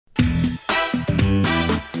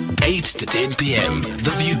8 to 10 p.m.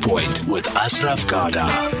 The Viewpoint with Ashraf Garda.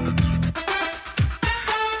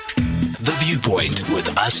 The Viewpoint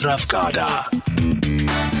with Ashraf Garda.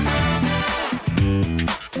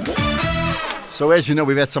 So as you know,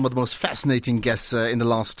 we've had some of the most fascinating guests in the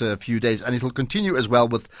last few days, and it will continue as well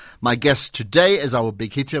with my guest today as our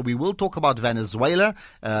big hitter. We will talk about Venezuela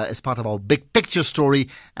as part of our big picture story,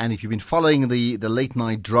 and if you've been following the late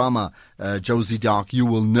night drama, Josie Dark, you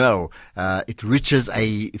will know it reaches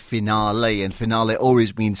a finale, and finale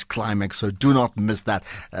always means climax, so do not miss that.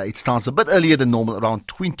 It starts a bit earlier than normal, around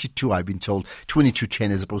 22, I've been told,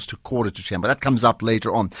 22:10 as opposed to 10:45, but that comes up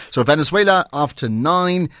later on. So Venezuela after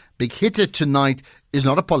 9. Big hitter tonight is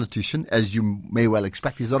not a politician, as you may well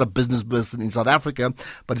expect. He's not a business person in South Africa.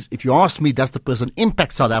 But if you ask me, does the person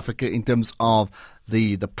impact South Africa in terms of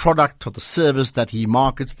the product or the service that he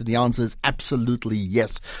markets? Then the answer is absolutely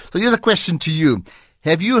yes. So here's a question to you.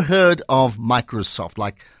 Have you heard of Microsoft?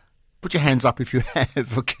 Put your hands up if you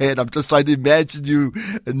have, okay? And I'm just trying to imagine you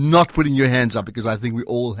not putting your hands up, because I think we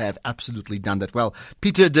all have absolutely done that. Well,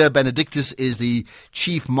 Peter de Benedictus is the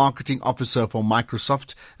Chief Marketing Officer for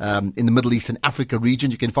Microsoft in the Middle East and Africa region.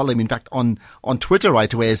 You can follow him, in fact, on Twitter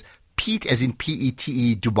right away as Pete, as in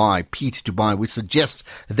P-E-T-E, Dubai, Pete Dubai, which suggests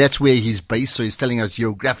that's where he's based. So he's telling us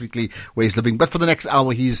geographically where he's living. But for the next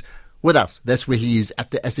hour, he's with us. That's where he is, at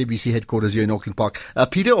the SABC headquarters here in Auckland Park.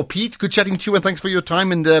 Peter, or Pete, good chatting to you, and thanks for your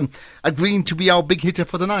time and agreeing to be our big hitter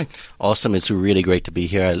for the night. Awesome. It's really great to be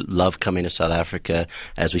here. I love coming to South Africa.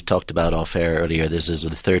 As we talked about off air earlier, this is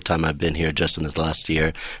the third time I've been here just in this last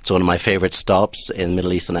year. It's one of my favorite stops in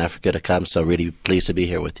Middle East and Africa to come, so really pleased to be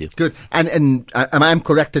here with you. Good. And am I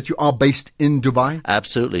correct that you are based in Dubai?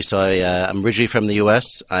 Absolutely. So I'm originally from the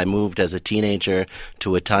US. I moved as a teenager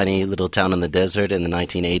to a tiny little town in the desert in the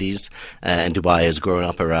 1980s. And Dubai has grown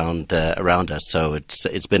up around us, so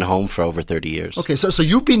it's been home for over 30 years. Okay, so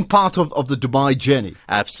you've been part of the Dubai journey.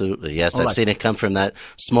 Absolutely, yes. All I've right. seen it come from that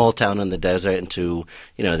small town in the desert into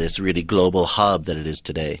this really global hub that it is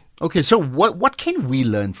today. Okay, so what can we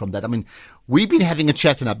learn from that? I mean, we've been having a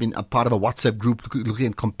chat, and I've been a part of a WhatsApp group looking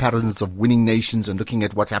at comparisons of winning nations and looking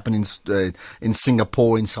at what's happening in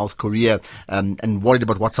Singapore, in South Korea, and worried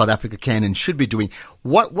about what South Africa can and should be doing.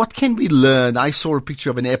 What can we learn? I saw a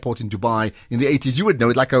picture of an airport in Dubai in the 80s. You would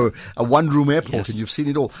know it, like a one-room airport, Yes. and you've seen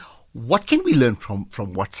it all. What can we learn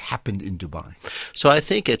from what's happened in Dubai? So I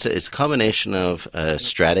think it's a combination of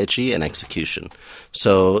strategy and execution.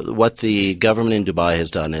 So what the government in Dubai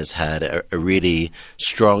has done is had a really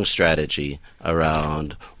strong strategy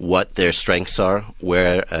around what their strengths are,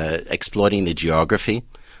 where exploiting the geography.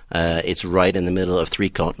 It's right in the middle of 3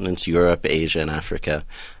 continents, Europe, Asia, and Africa.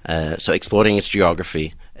 So exploiting its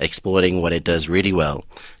geography, exploiting what it does really well,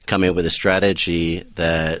 coming up with a strategy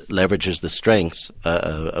that leverages the strengths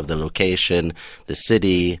of the location, the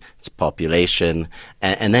city, its population,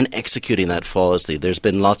 and then executing that flawlessly. There's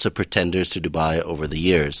been lots of pretenders to Dubai over the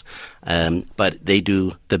years, but they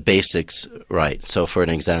do the basics right. So for an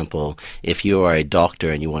example, if you are a doctor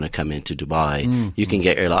and you want to come into Dubai, you can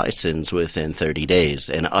get your license within 30 days.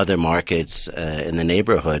 In other markets in the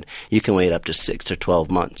neighborhood, you can wait up to 6 or 12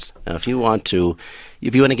 months. Now, if you want to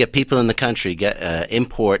get people in the country,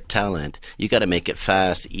 import talent, you got to make it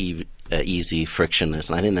fast, easy, frictionless,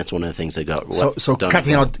 and I think that's one of the things that got So done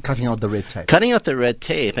cutting well. out the red tape. Cutting out the red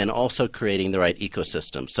tape and also creating the right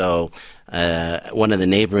ecosystem. So one of the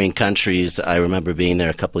neighboring countries, I remember being there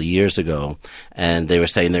a couple of years ago, and they were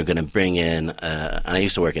saying they're going to bring in, and I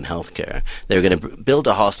used to work in healthcare, they were going to build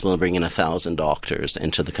a hospital and bring in 1,000 doctors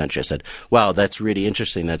into the country. I said, wow, that's really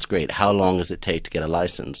interesting, that's great. How long does it take to get a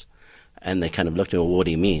license? And they kind of looked at me, well, what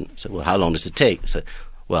do you mean? I said, well, how long does it take? I said,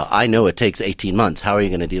 well, I know it takes 18 months. How are you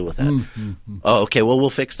going to deal with that? Oh, okay, well,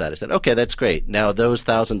 we'll fix that. I said, okay, that's great. Now, those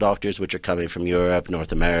 1,000 doctors which are coming from Europe,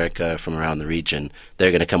 North America, from around the region,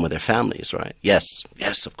 they're going to come with their families, right? Yes,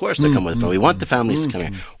 of course they're coming with them. We want the families to come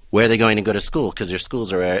here. Where are they going to go to school? Because their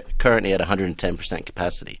schools are currently at 110%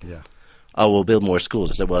 capacity. Yeah. Oh, we'll build more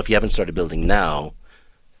schools. I said, well, if you haven't started building now,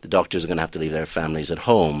 the doctors are going to have to leave their families at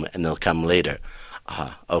home, and they'll come later.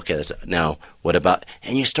 Okay, now what about,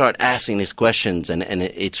 and you start asking these questions, and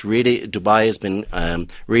it's really, Dubai has been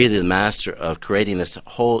really the master of creating this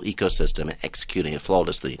whole ecosystem and executing it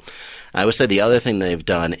flawlessly. I would say the other thing they've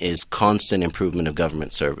done is constant improvement of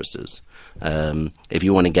government services. If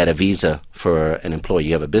you want to get a visa for an employee,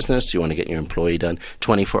 you have a business, you want to get your employee done,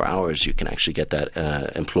 24 hours you can actually get that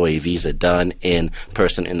employee visa done in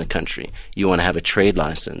person in the country. You want to have a trade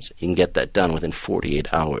license, you can get that done within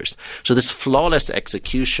 48 hours. So this flawless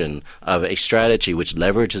execution of a strategy which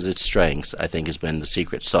leverages its strengths, I think, has been the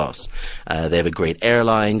secret sauce. They have a great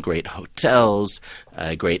airline, great hotels,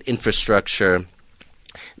 great infrastructure.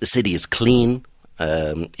 The city is clean.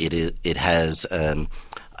 It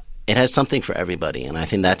has something for everybody, and I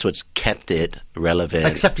think that's what's kept it relevant.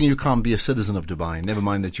 Accepting you can't be a citizen of Dubai, never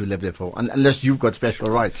mind that you live there unless you've got special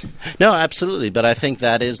rights. No, absolutely, but I think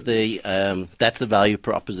that is that's the value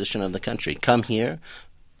proposition of the country. Come here,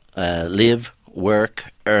 live,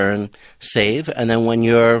 work, earn, save, and then when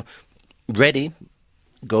you're ready,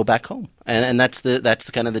 go back home. And that's the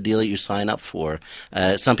kind of the deal that you sign up for.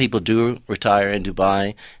 Some people do retire in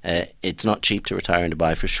Dubai. It's not cheap to retire in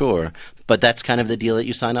Dubai for sure, but that's kind of the deal that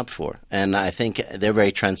you sign up for. And I think they're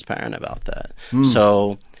very transparent about that.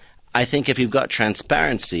 So I think if you've got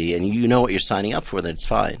transparency and you know what you're signing up for, then it's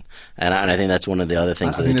fine. And I think that's one of the other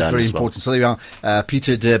things that they've done as well. I think that's very important. So there you are,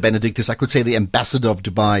 Peter de Benedictus. I could say the ambassador of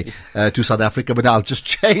Dubai to South Africa, but I'll just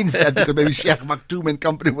change that because maybe Sheikh Maktoum and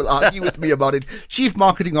company will argue with me about it. Chief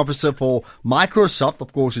Marketing Officer for Microsoft,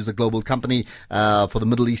 of course, is a global company for the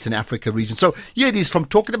Middle East and Africa region. So here it is, from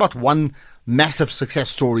talking about one massive success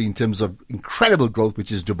story in terms of incredible growth,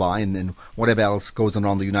 which is Dubai and whatever else goes on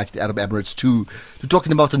around the United Arab Emirates, to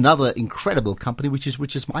talking about another incredible company, which is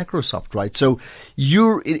Microsoft, right? So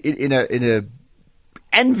you're in a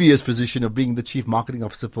envious position of being the chief marketing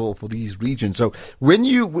officer for these regions. So when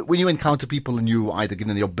you encounter people and you either give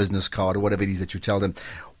them your business card or whatever it is that you tell them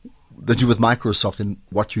that you're with Microsoft and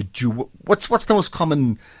what you do, what's the most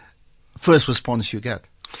common first response you get?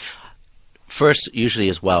 First, usually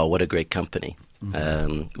is, wow, what a great company,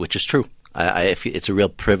 which is true. It's a real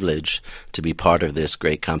privilege to be part of this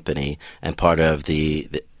great company and part of the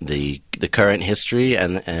current history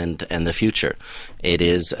and the future. It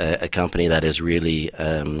is a company that has really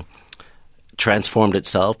transformed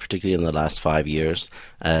itself, particularly in the last 5 years.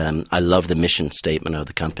 I love the mission statement of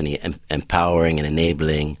the company, empowering and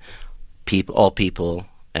enabling all people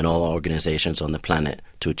and all organizations on the planet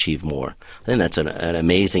to achieve more. I think that's an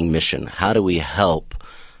amazing mission. How do we help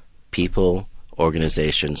people,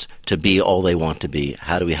 organizations, to be all they want to be?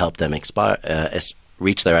 How do we help them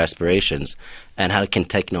reach their aspirations? And how can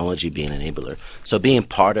technology be an enabler? So being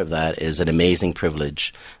part of that is an amazing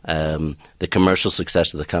privilege. The commercial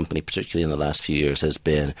success of the company, particularly in the last few years, has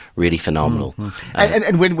been really phenomenal.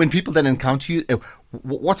 And when people then encounter you,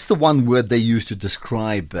 what's the one word they use to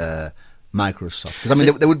describe Microsoft? Because I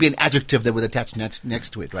mean, there would be an adjective that would attach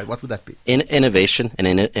next to it, right? What would that be? Innovation and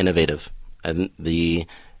innovative. And the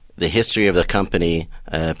history of the company,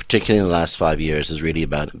 particularly in the last 5 years, has really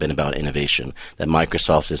been about innovation. That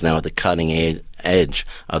Microsoft is now at the cutting edge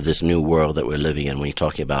of this new world that we're living in. When you're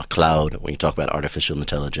talking about cloud, when you talk about artificial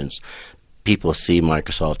intelligence, people see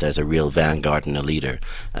Microsoft as a real vanguard and a leader.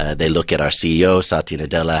 They look at our CEO, Satya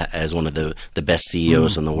Nadella, as one of the best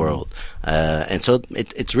CEOs in the world. And so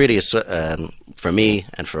it's really, for me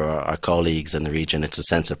and for our colleagues in the region, it's a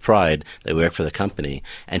sense of pride that we work for the company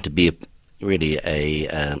and to be really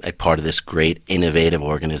a part of this great innovative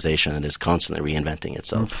organization that is constantly reinventing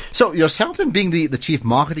itself. So yourself and being the chief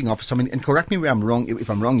marketing officer, I mean, and correct me if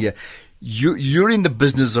I'm wrong here, you're in the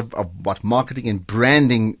business of what, marketing and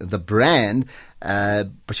branding the brand,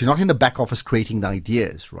 but you're not in the back office creating the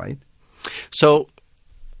ideas, right? So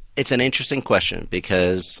it's an interesting question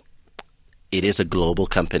because it is a global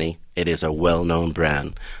company. It is a well-known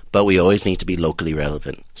brand, but we always need to be locally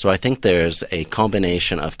relevant. So I think there's a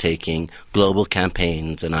combination of taking global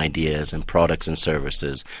campaigns and ideas and products and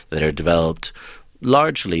services that are developed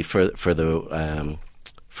largely for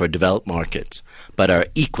developed markets, but are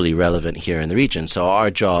equally relevant here in the region. So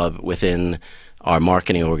our job within our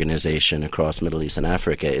marketing organization across Middle East and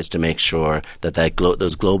Africa is to make sure that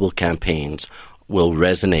those global campaigns will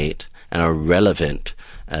resonate and are relevant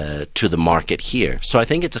to the market here. So I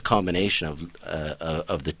think it's a combination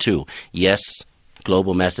of the two. Yes,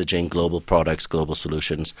 global messaging, global products, global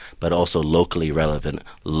solutions, but also locally relevant,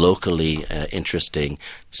 locally interesting,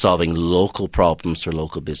 solving local problems for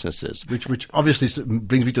local businesses. Which obviously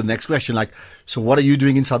brings me to the next question. So what are you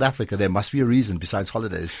doing in South Africa? There must be a reason besides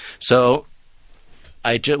holidays. So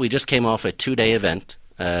we just came off a 2-day event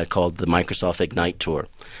called the Microsoft Ignite Tour,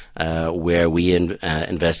 where we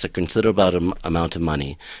invest a considerable amount of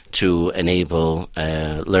money to enable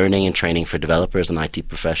learning and training for developers and IT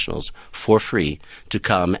professionals for free to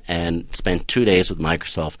come and spend 2 days with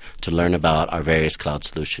Microsoft to learn about our various cloud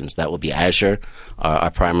solutions. That will be Azure,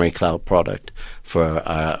 our primary cloud product, for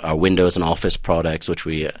our Windows and Office products, which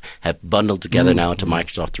we have bundled together now into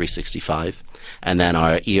Microsoft 365, and then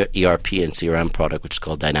our ERP and CRM product, which is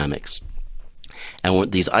called Dynamics.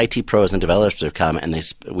 And these IT pros and developers have come, and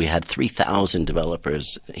we had 3,000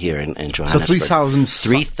 developers here in Johannesburg. So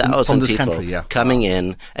 3,000 from this people country, yeah. coming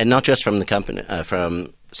in, and not just from the company,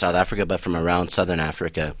 from South Africa, but from around Southern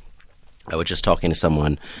Africa. I was just talking to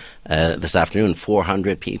someone this afternoon,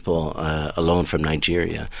 400 people alone from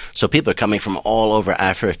Nigeria. So people are coming from all over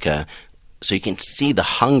Africa. So you can see the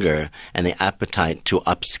hunger and the appetite to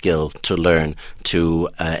upskill, to learn, to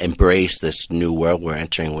embrace this new world we're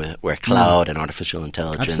entering with, where cloud and artificial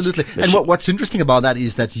intelligence. Absolutely. And what's interesting about that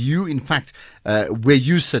is that you, in fact, where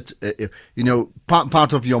you sit,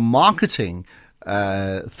 part of your marketing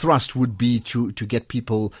thrust would be to get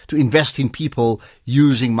people to invest in people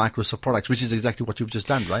using Microsoft products, which is exactly what you've just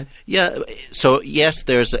done, right? Yeah. So yes,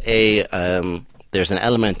 there's an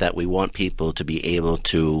element that we want people to be able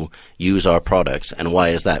to use our products. And why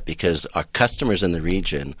is that? Because our customers in the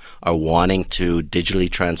region are wanting to digitally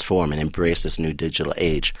transform and embrace this new digital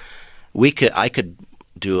age. I could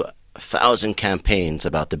do 1,000 campaigns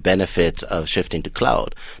about the benefits of shifting to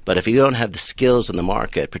cloud. But if you don't have the skills in the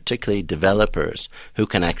market, particularly developers who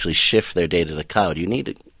can actually shift their data to the cloud, you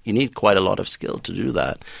need quite a lot of skill to do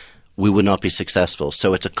that. We would not be successful.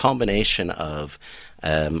 So it's a combination of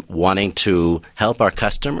wanting to help our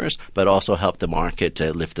customers, but also help the market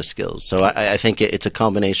to lift the skills. So I think it's a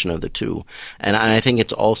combination of the two. And I think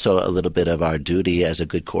it's also a little bit of our duty as a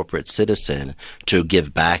good corporate citizen to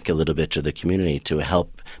give back a little bit to the community, to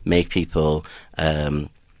help make people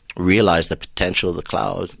realize the potential of the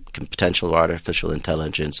cloud, potential of artificial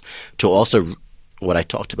intelligence, to also, what I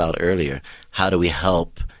talked about earlier, how do we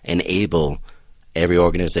help enable every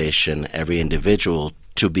organization, every individual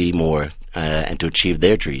to be more and to achieve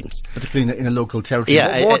their dreams. Particularly in a local territory.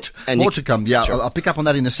 Yeah, more to come. Yeah, sure. I'll pick up on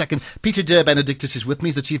that in a second. Peter de Benedictus is with me.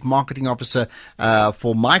 He's the Chief Marketing Officer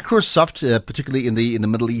for Microsoft, particularly in the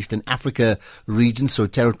Middle East and Africa region, so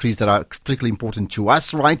territories that are particularly important to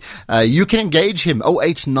us, right? You can engage him,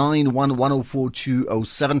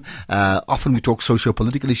 0891104207. Often we talk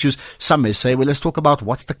socio-political issues. Some may say, well, let's talk about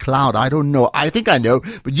what's the cloud. I don't know. I think I know,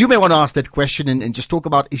 but you may want to ask that question and just talk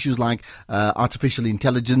about issues like artificial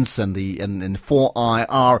intelligence and the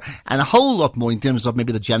 4IR and a whole lot more in terms of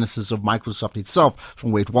maybe the genesis of Microsoft itself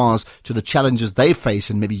from where it was to the challenges they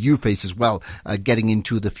face and maybe you face as well getting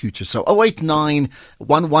into the future. So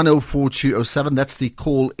 0891104207, that's the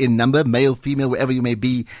call-in number, male, female, wherever you may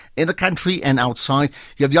be in the country and outside.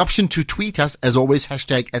 You have the option to tweet us, as always,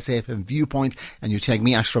 hashtag SAFM Viewpoint, and you tag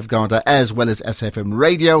me, Ashraf Garda, as well as SAFM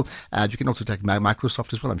Radio. You can also tag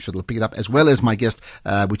Microsoft as well. I'm sure they'll pick it up, as well as my guest,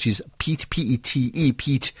 which is Pete, P-E-T-E,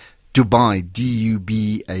 Pete Dubai,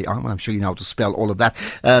 D-U-B-A-I. I'm sure you know how to spell all of that.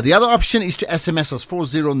 The other option is to SMS us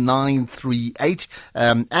 40938.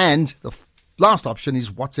 And the last option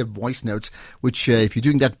is WhatsApp voice notes, which if you're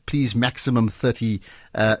doing that, please maximum 30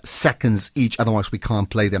 seconds each. Otherwise, we can't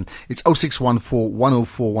play them. It's 0614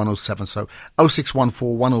 104 107. So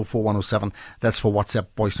 0614 104 107. That's for WhatsApp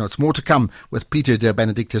voice notes. More to come with Peter de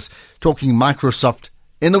Benedictus talking Microsoft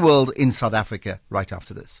in the world in South Africa right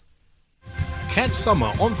after this. Catch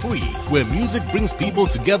Summer on 3, where music brings people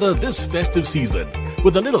together this festive season.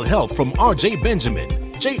 With a little help from RJ Benjamin,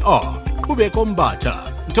 JR, Kubeko Mbata,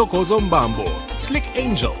 Tokozo Mbambo, Slick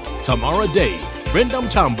Angel, Tamara Day, Brenda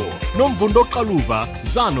Mtambo, Nomvundo Kaluva,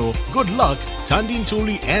 Zano, Good Luck, Tandin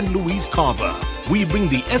Tuli, and Louise Carver. We bring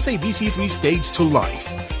the SABC3 stage to life.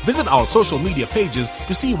 Visit our social media pages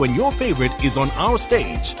to see when your favorite is on our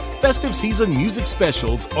stage. Festive season music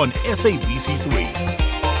specials on SABC3.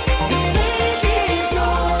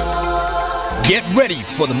 Get ready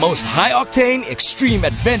for the most high-octane, extreme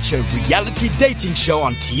adventure reality dating show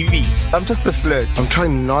on TV. I'm just a flirt. I'm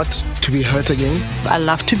trying not to be hurt again. I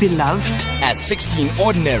love to be loved. As 16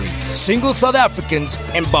 ordinary, single South Africans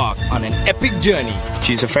embark on an epic journey.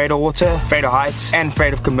 She's afraid of water, afraid of heights, and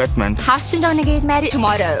afraid of commitment. How soon do I get married?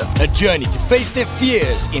 Tomorrow. A journey to face their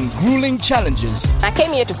fears in grueling challenges. I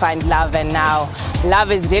came here to find love, and now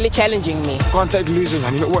love is really challenging me. Can't take losing,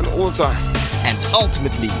 I need one all the time. And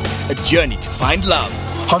ultimately, a journey to find love.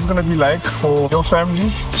 How's it going to be like for your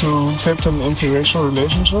family to accept an interracial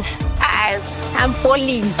relationship? I'm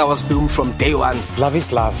falling. I was doomed from day one. Love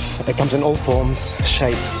is love. It comes in all forms,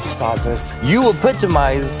 shapes, sizes. You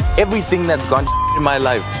epitomize everything that's gone in my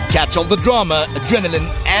life. Catch all the drama, adrenaline,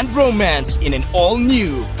 and romance in an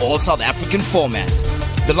all-new, all-South African format.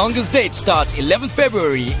 The longest date starts 11th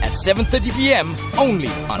February at 7:30 p.m. only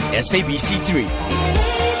on SABC3.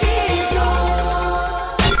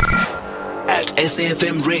 At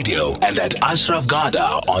SAFM Radio and at Ashraf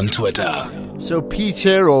Garda on Twitter. So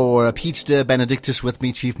Peter Pete de Benedictus with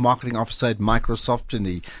me, Chief Marketing Officer at Microsoft in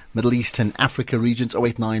the Middle East and Africa regions,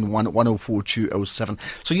 0891 104207.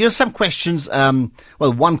 So here's some questions.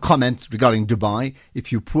 One comment regarding Dubai.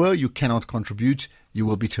 If you're poor, you cannot contribute, you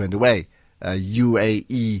will be turned away.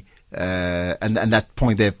 UAE, and that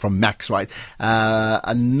point there from Max, right?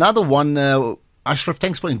 Another one, Ashraf,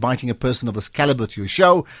 thanks for inviting a person of this caliber to your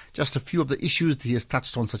show. Just a few of the issues that he has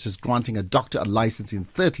touched on, such as granting a doctor a license in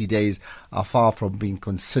 30 days, are far from being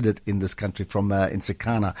considered in this country from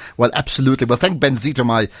Insekana. Well, absolutely. Well, thank Benzito,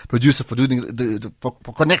 my producer, for doing for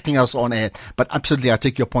connecting us on air. But absolutely, I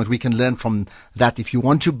take your point. We can learn from that. If you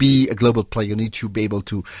want to be a global player, you need to be able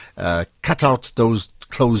to cut out those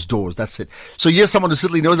closed doors. That's it. So here's someone who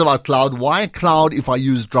certainly knows about cloud. Why cloud if I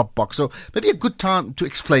use Dropbox? So maybe a good time to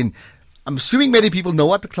explain. I'm assuming many people know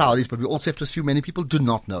what the cloud is, but we also have to assume many people do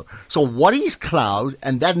not know. So what is cloud?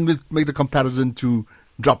 And then we'll make the comparison to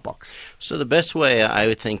Dropbox. So the best way, I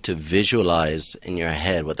would think, to visualize in your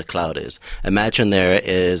head what the cloud is, imagine there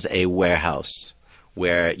is a warehouse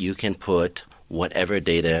where you can put whatever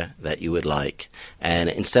data that you would like. And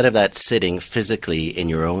instead of that sitting physically in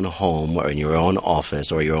your own home or in your own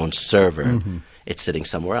office or your own server, it's sitting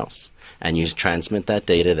somewhere else. And you transmit that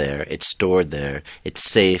data there. It's stored there. It's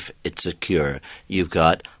safe. It's secure. You've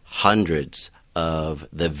got hundreds of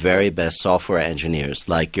the very best software engineers,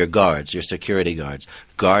 like your guards, your security guards,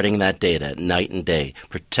 guarding that data night and day,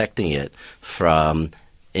 protecting it from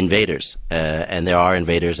invaders. And there are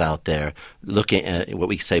invaders out there looking at what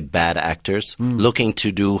we say bad actors, looking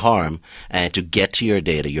to do harm and to get to your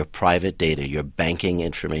data, your private data, your banking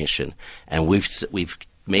information. And we've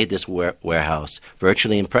made this warehouse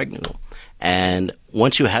virtually impregnable. And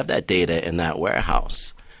once you have that data in that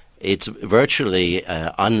warehouse, it's virtually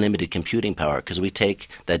unlimited computing power, because we take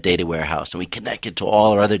that data warehouse and we connect it to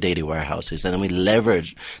all our other data warehouses, and then we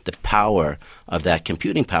leverage the power of that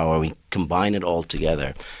computing power. We combine it all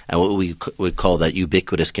together, and what we would call that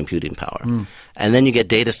ubiquitous computing power. And then you get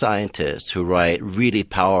data scientists who write really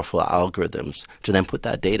powerful algorithms to then put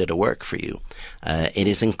that data to work for you. It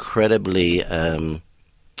is incredibly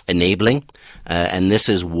enabling, and this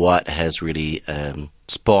is what has really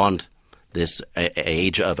spawned this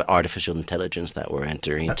age of artificial intelligence that we're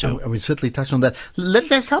entering into. We certainly touched on that.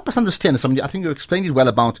 Let's help us understand this. I mean, I think you explained it well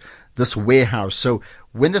about this warehouse. So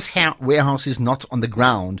when this warehouse is not on the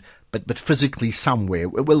ground, but physically somewhere,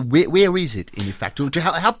 well, where is it, in effect, to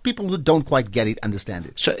help people who don't quite get it understand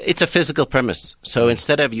it? So it's a physical premise. So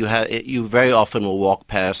instead of you very often will walk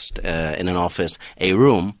past in an office a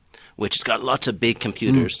room which has got lots of big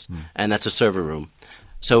computers, and that's a server room.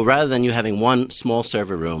 So rather than you having one small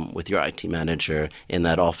server room with your IT manager in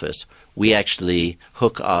that office, we actually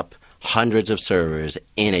hook up hundreds of servers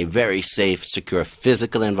in a very safe, secure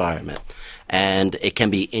physical environment. And it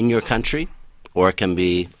can be in your country, or it can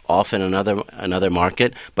be off in another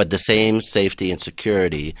market, but the same safety and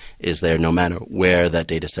security is there no matter where that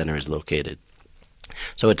data center is located.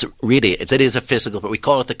 So it is a physical, but we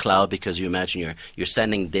call it the cloud because you imagine you're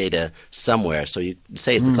sending data somewhere. So you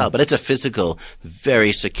say it's the cloud, but it's a physical,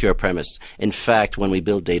 very secure premise. In fact, when we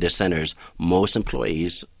build data centers, most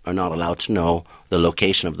employees are not allowed to know the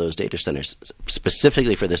location of those data centers,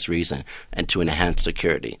 specifically for this reason and to enhance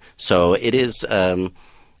security. So it is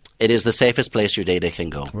the safest place your data can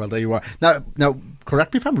go. Well, there you are. Now,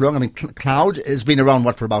 correct me if I'm wrong. I mean, cloud has been around,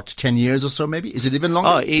 for about 10 years or so, maybe? Is it even longer?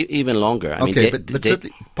 Oh, even longer. I mean, but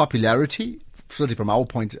certainly popularity, certainly from our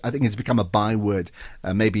point, I think it's become a byword,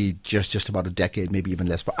 maybe just about a decade, maybe even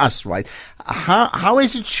less for us, right? How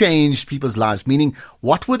has it changed people's lives? Meaning,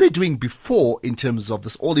 what were they doing before in terms of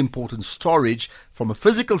this all-important storage, from a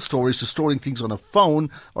physical storage to storing things on a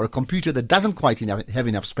phone or a computer that doesn't quite have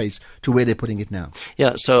enough space, to where they're putting it now?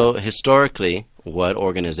 Yeah, so historically, what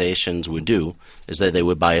organizations would do is that they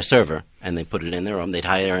would buy a server and they put it in their home. They'd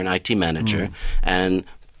hire an IT manager, and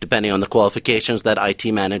depending on the qualifications, that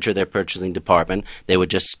IT manager, their purchasing department, they would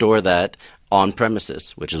just store that on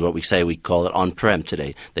premises, which is what we call it on-prem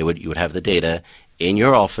today. You would have the data in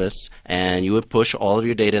your office, and you would push all of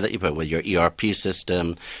your data that you put with your ERP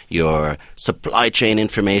system, your supply chain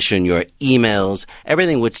information, your emails,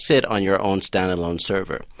 everything would sit on your own standalone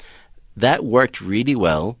server. That worked really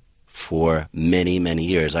well for many, many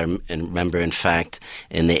years. I remember, in fact,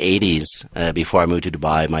 in the 80s, before I moved to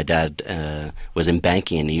Dubai, my dad was in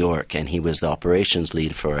banking in New York, and he was the operations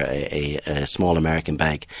lead for a small American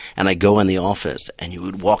bank. And I go in the office, and you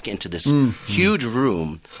would walk into this huge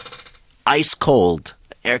room, ice cold,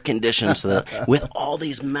 air conditioned, with all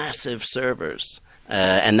these massive servers.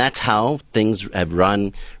 And that's how things have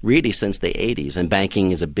run really since the 80s. And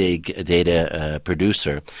banking is a big data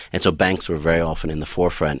producer. And so banks were very often in the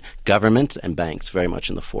forefront. Governments and banks very much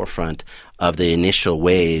in the forefront of the initial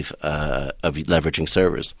wave of leveraging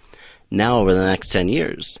servers. Now, over the next 10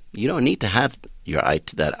 years, you don't need to have your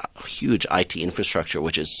that huge IT infrastructure,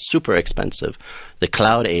 which is super expensive. The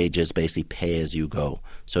cloud age is basically pay as you go.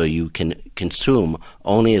 So you can consume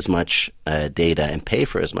only as much data and pay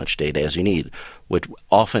for as much data as you need. What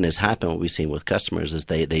often has happened, what we've seen with customers, is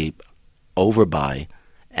they overbuy,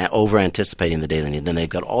 over-anticipating the data they need. Then they've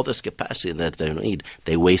got all this capacity that they don't need.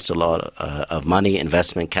 They waste a lot of money,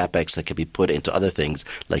 investment, CapEx that could be put into other things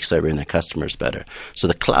like serving their customers better. So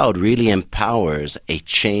the cloud really empowers a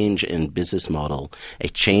change in business model, a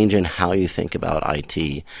change in how you think about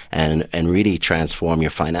IT, and really transform your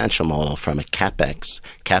financial model from a CapEx,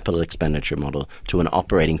 capital expenditure model, to an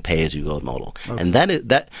operating pay-as-you-go model. Okay. And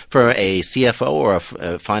that for a CFO or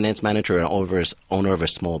a finance manager or owner of a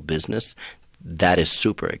small business, that is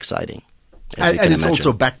super exciting. And it's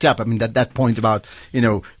also backed up. I mean, that point about,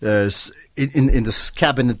 in this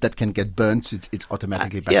cabinet that can get burnt, it's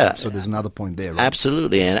automatically backed up. So there's another point there. Right?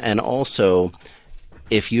 Absolutely. And also,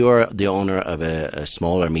 if you're the owner of a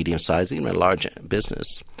small or medium-sized, even a large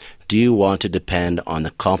business, do you want to depend on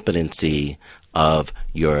the competency of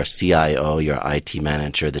your CIO, your IT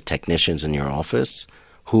manager, the technicians in your office,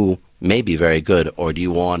 who may be very good, or do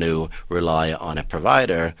you want to rely on a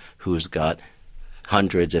provider who's got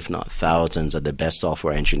hundreds, if not thousands, of the best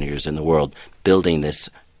software engineers in the world building this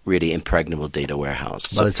really impregnable data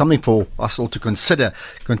warehouse? Well, it's something for us all to consider.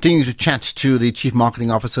 Continue to chat to the Chief Marketing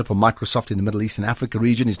Officer for Microsoft in the Middle East and Africa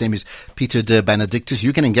region. His name is Peter de Benedictus.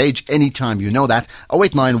 You can engage anytime, you know that.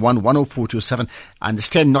 0891 10427. I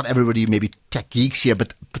understand not everybody may be tech geeks here,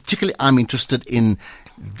 but particularly I'm interested in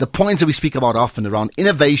the points that we speak about often around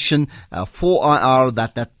innovation, 4IR,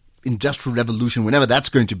 that industrial revolution, whenever that's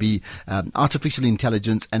going to be, artificial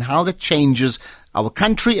intelligence, and how that changes our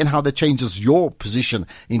country and how that changes your position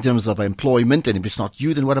in terms of employment. And if it's not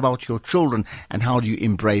you, then what about your children? And how do you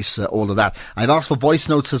embrace all of that? I've asked for voice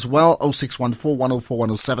notes as well, 0614 104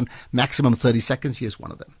 107, maximum 30 seconds. Here's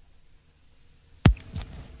one of them.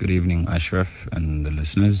 Good evening, Ashraf and the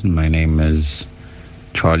listeners. My name is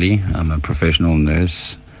Charlie. I'm a professional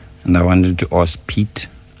nurse, and I wanted to ask Pete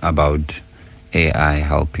about AI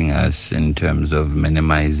helping us in terms of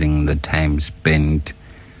minimizing the time spent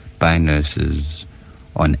by nurses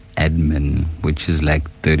on admin, which is like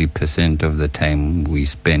 30% of the time we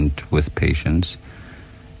spent with patients.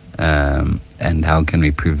 And how can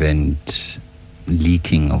we prevent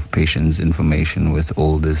leaking of patients' information with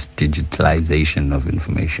all this digitalization of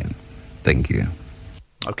information? Thank you.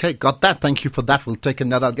 Okay, got that. Thank you for that. We'll take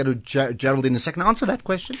another. I'll get to Gerald in a second. Answer that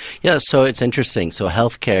question. Yeah, so it's interesting. So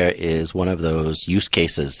healthcare is one of those use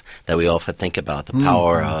cases that we often think about, the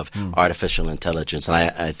power of artificial intelligence. And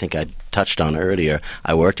I think I touched on earlier,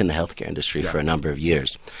 I worked in the healthcare industry for a number of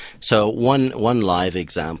years. So one live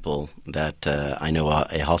example that I know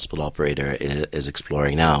a hospital operator is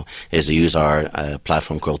exploring now is to use our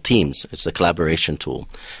platform called Teams. It's a collaboration tool.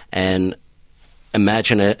 And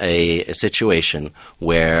imagine a situation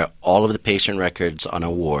where all of the patient records on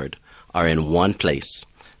a ward are in one place.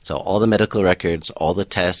 So all the medical records, all the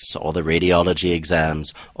tests, all the radiology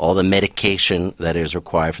exams, all the medication that is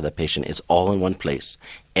required for the patient is all in one place.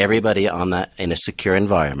 Everybody on that in a secure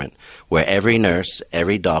environment where every nurse,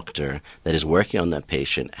 every doctor that is working on that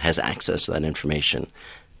patient has access to that information.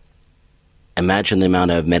 Imagine the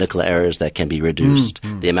amount of medical errors that can be reduced,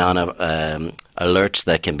 the amount of alerts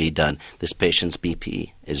that can be done. This patient's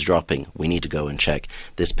BP is dropping. We need to go and check.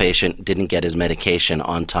 This patient didn't get his medication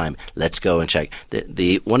on time. Let's go and check.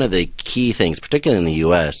 One of the key things, particularly in the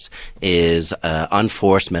U.S., is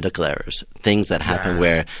unforced medical errors, things that happen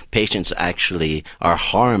where patients actually are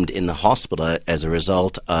harmed in the hospital as a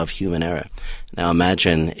result of human error. Now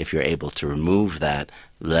imagine if you're able to remove that,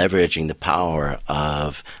 leveraging the power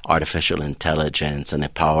of artificial intelligence and the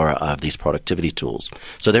power of these productivity tools.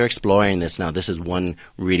 So they're exploring this now. This is one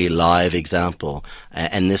really live example,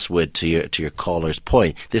 and this would, to your caller's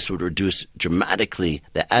point, this would reduce dramatically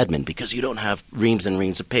the admin because you don't have reams and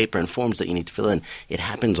reams of paper and forms that you need to fill in. It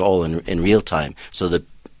happens all in real time. So the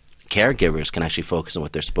caregivers can actually focus on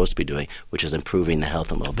what they're supposed to be doing, which is improving the health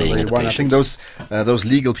and well-being of the patients. I think those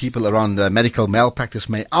legal people around medical malpractice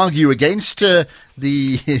may argue against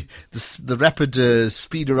the rapid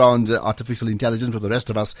speed around artificial intelligence, but the rest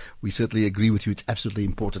of us, we certainly agree with you. It's absolutely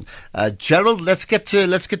important. Gerald, let's get to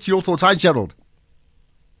your thoughts. Hi, Gerald.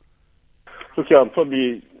 Okay, I'm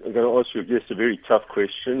probably going to ask you just a very tough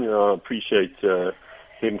question. I appreciate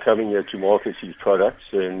him coming here to market his products,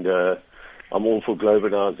 and I'm all for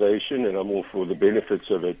globalization and I'm all for the benefits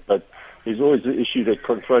of it, but there's always the issue that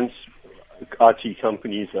confronts IT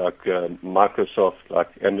companies like Microsoft, like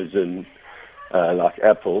Amazon, like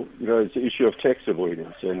Apple. It's the issue of tax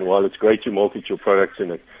avoidance. And while it's great to market your products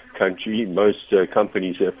in a country. Most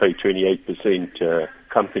companies pay 28%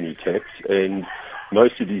 company tax, and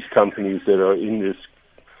most of these companies that are in this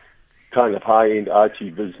kind of high-end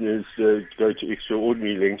IT business go to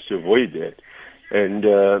extraordinary lengths to avoid that.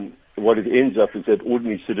 And what it ends up is that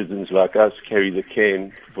ordinary citizens like us carry the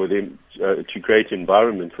can for them to create an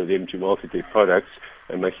environment for them to market their products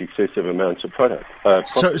and make excessive amounts of product.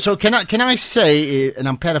 So can I say, and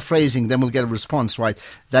I'm paraphrasing, then we'll get a response, right,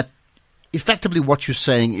 that effectively what you're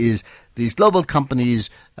saying is these global companies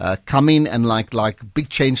come in and like big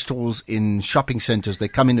chain stores in shopping centers, they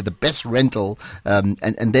come in at the best rental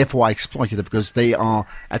and therefore are exploited because they are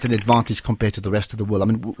at an advantage compared to the rest of the world. I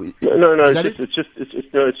mean, it's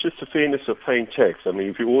just the fairness of paying tax. I mean,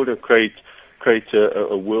 if you want to create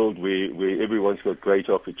a world where everyone's got great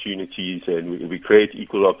opportunities and we create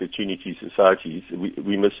equal opportunity societies,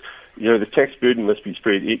 we must, the tax burden must be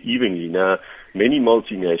spread evenly. Now, many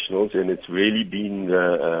multinationals, and it's really been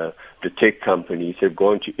the tech companies, have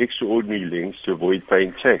gone to extraordinary lengths to avoid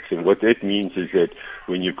paying tax. And what that means is that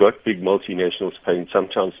when you've got big multinationals paying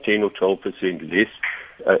sometimes 10 or 12% less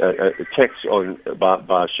tax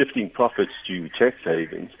by shifting profits to tax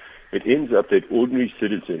havens, it ends up that ordinary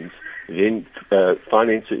citizens then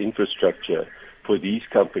finance the infrastructure for these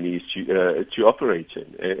companies to operate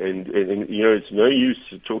in. And it's no use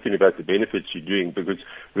talking about the benefits you're doing, because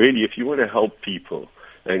really if you want to help people,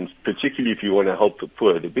 and particularly if you want to help the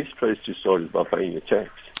poor, the best place to start is by paying your tax.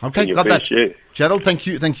 Okay, got that. Share. Gerald, thank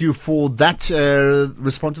you for that.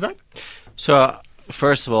 Respond to that. So,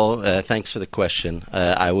 first of all, thanks for the question.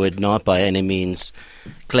 I would not by any means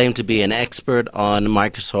claim to be an expert on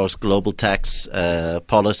Microsoft's global tax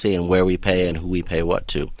policy and where we pay and who we pay what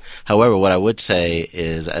to. However, what I would say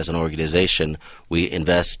is, as an organization, we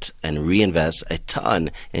invest and reinvest a ton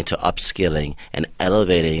into upskilling and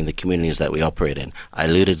elevating the communities that we operate in. I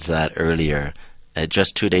alluded to that earlier.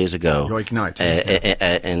 Just 2 days ago,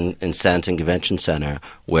 in Santon Convention Center,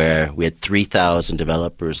 where we had 3,000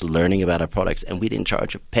 developers learning about our products, and we didn't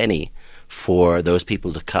charge a penny for those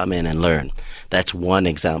people to come in and learn. That's one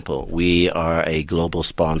example. We are a global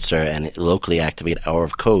sponsor and locally activate Hour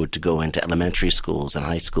of Code to go into elementary schools and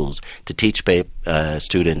high schools to teach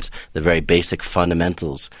students the very basic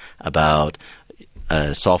fundamentals about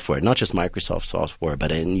software, not just Microsoft software,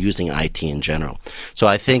 but in using IT in general. So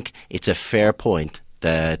I think it's a fair point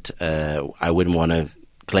that I wouldn't want to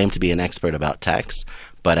claim to be an expert about tax,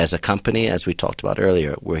 but as a company, as we talked about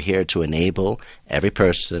earlier, we're here to enable every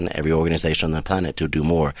person, every organization on the planet to do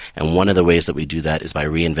more. And one of the ways that we do that is by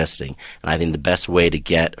reinvesting. And I think the best way to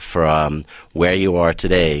get from where you are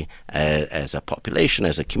today as a population,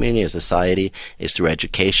 as a community, as a society, is through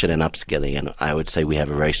education and upskilling. And I would say we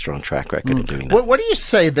have a very strong track record of doing that. What do you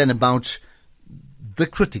say then about the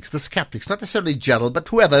critics, the skeptics, not necessarily Gerald, but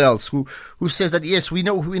whoever else who says that, yes, we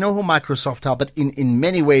know who Microsoft are, but in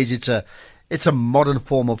many ways it's a modern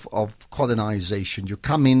form of colonization. You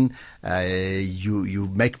come in, you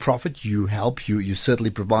make profit, you help, you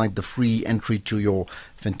certainly provide the free entry to your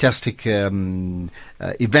fantastic event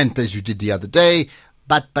as you did the other day,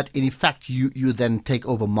 but in effect you then take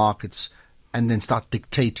over markets and then start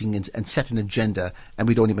dictating and set an agenda, and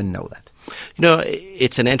we don't even know that.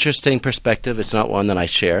 It's an interesting perspective. It's not one that I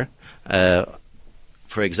share.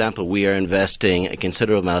 For example, we are investing a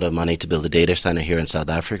considerable amount of money to build a data center here in South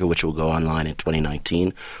Africa, which will go online in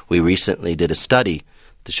 2019. We recently did a study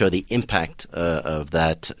to show the impact of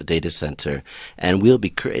that data center, and we'll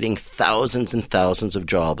be creating thousands and thousands of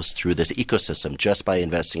jobs through this ecosystem just by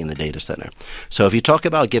investing in the data center. So if you talk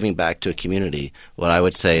about giving back to a community, what I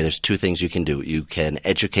would say, there's two things you can do. You can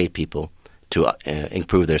educate people to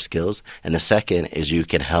improve their skills, and the second is you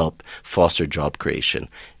can help foster job creation.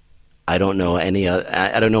 I don't know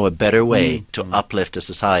a better way to uplift a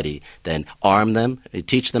society than arm them,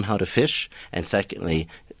 teach them how to fish, and secondly,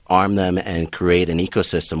 arm them and create an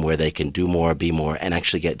ecosystem where they can do more, be more, and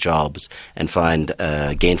actually get jobs and find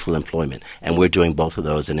gainful employment. And we're doing both of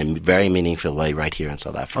those in a very meaningful way right here in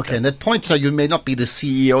South Africa. Okay, and that point, so you may not be the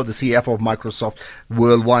CEO, the CFO of Microsoft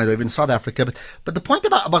worldwide or even South Africa, but the point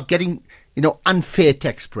about getting unfair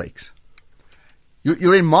tax breaks.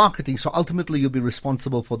 You're in marketing, so ultimately you'll be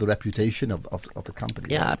responsible for the reputation of the company.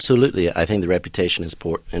 Yeah, absolutely. I think the reputation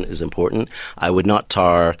is important. I would not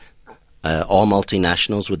tar all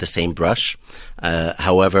multinationals with the same brush.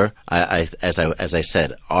 However, as I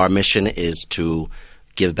said, our mission is to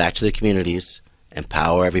give back to the communities,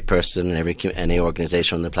 empower every person and any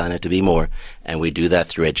organization on the planet to be more, and we do that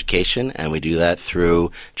through education and we do that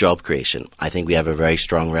through job creation. I think we have a very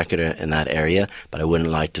strong record in that area, but I wouldn't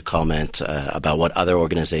like to comment about what other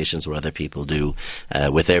organizations or other people do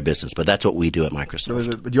with their business. But that's what we do at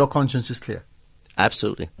Microsoft. But your conscience is clear.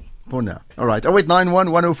 Absolutely. For now. All right.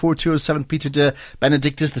 0891 104 207. Peter de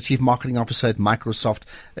Benedictus, the Chief Marketing Officer at Microsoft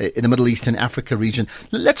in the Middle East and Africa region.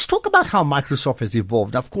 Let's talk about how Microsoft has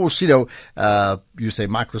evolved. Now, of course, you say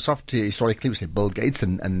Microsoft, historically, we say Bill Gates,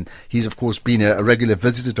 and he's, of course, been a regular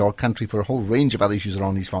visitor to our country for a whole range of other issues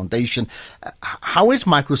around his foundation. How is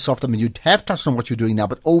Microsoft, I mean, you have touched on what you're doing now,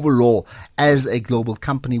 but overall, as a global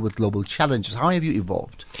company with global challenges, how have you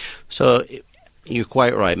evolved? So, you're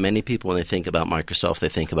quite right. Many people, when they think about Microsoft, they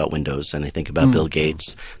think about Windows and they think about Bill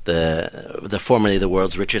Gates, the formerly the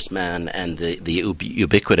world's richest man, and the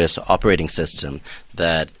ubiquitous operating system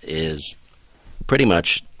that is pretty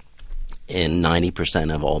much in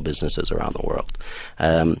 90% of all businesses around the world.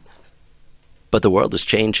 But the world is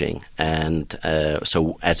changing, and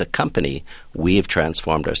so as a company, we've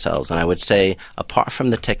transformed ourselves. And I would say, apart from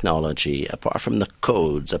the technology, apart from the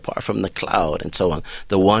codes, apart from the cloud, and so on,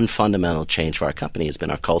 the one fundamental change for our company has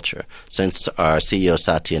been our culture. Since our CEO,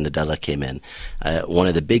 Satya Nadella, came in, one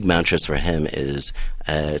of the big mantras for him is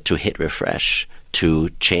to hit refresh,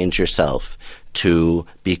 to change yourself, to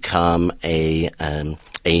become a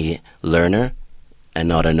learner and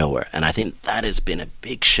not a knower. And I think that has been a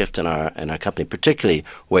big shift in our company, particularly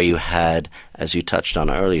where you had, as you touched on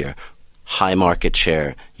earlier, high market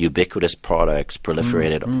share, ubiquitous products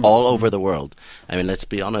proliferated all over the world. I mean, let's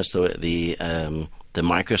be honest, the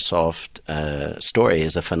Microsoft story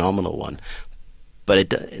is a phenomenal one.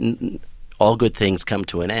 But all good things come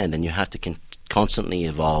to an end, and you have to constantly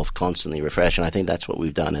evolve, constantly refresh, and I think that's what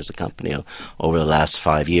we've done as a company over the last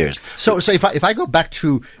 5 years. So if I go back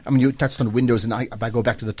to, I mean, you touched on Windows, and if I go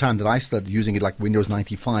back to the time that I started using it, like Windows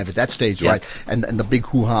 95 at that stage, yes, right, and the big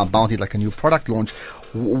hoo-ha about it, like a new product launch,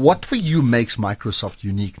 what for you makes Microsoft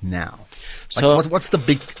unique now? So what's the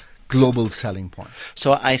big global selling point?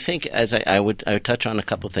 So I think, as I would touch on a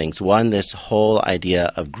couple of things. One, this whole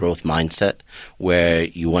idea of growth mindset, where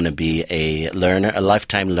you want to be a learner, a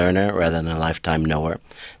lifetime learner rather than a lifetime knower.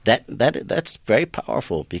 That's very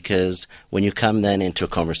powerful, because when you come then into a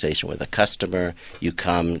conversation with a customer, you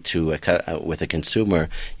come to with a consumer,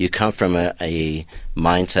 you come from a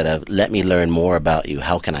mindset of, let me learn more about you,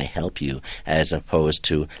 how can I help you, as opposed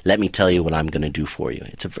to, let me tell you what I'm going to do for you.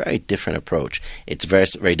 It's a very different approach. It's very,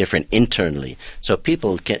 very different internally. So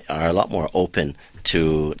people are a lot more open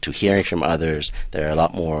to hearing from others. They're a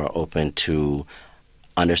lot more open to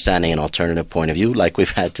understanding an alternative point of view, like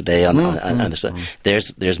we've had today on this.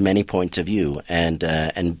 There's many points of view,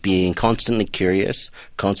 and being constantly curious,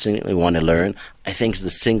 constantly want to learn, I think is the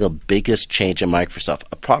single biggest change in Microsoft.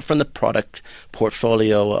 Apart from the product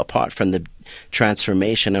portfolio, apart from the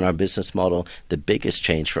transformation in our business model, the biggest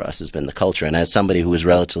change for us has been the culture. And as somebody who is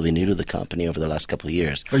relatively new to the company over the last couple of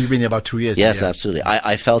years. Oh, you've been here about 2 years. Yes, absolutely.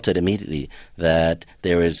 I felt it immediately that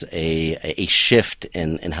there is a shift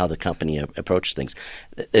in how the company approaches things.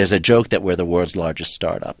 There's a joke that we're the world's largest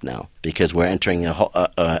startup now, because we're entering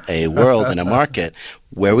a world and a market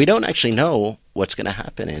where we don't actually know what's going to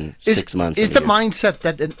happen in 6 months. Is the mindset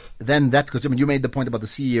that because I mean, you made the point about the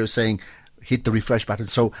CEO saying, hit the refresh button.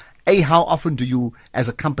 So, how often do you, as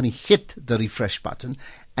a company, hit the refresh button?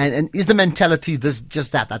 And is the mentality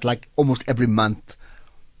that like almost every month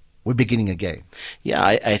we're beginning again? Yeah,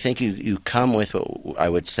 I think you come with what I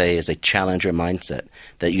would say is a challenger mindset,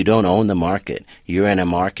 that you don't own the market. You're in a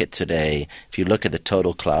market today. If you look at the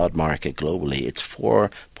total cloud market globally, it's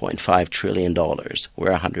 $4.5 trillion.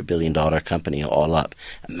 We're a $100 billion company all up.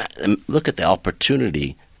 Look at the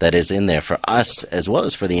opportunity that is in there for us, as well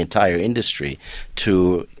as for the entire industry,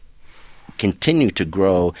 to continue to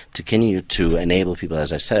grow, to continue to enable people.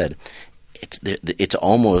 As I said, it's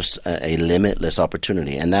almost a limitless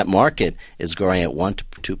opportunity, and that market is growing at 1 to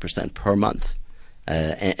 2% per month.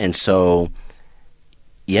 And so,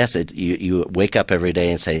 yes, you wake up every day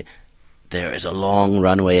and say, there is a long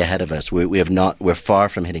runway ahead of us. We're far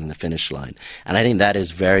from hitting the finish line. And I think that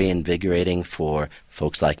is very invigorating for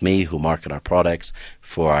folks like me who market our products,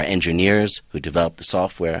 for our engineers who develop the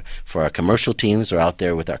software, for our commercial teams who are out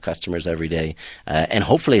there with our customers every day. And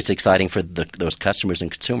hopefully it's exciting for those customers and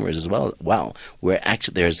consumers as well. Wow,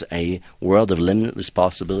 there's a world of limitless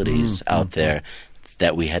possibilities out there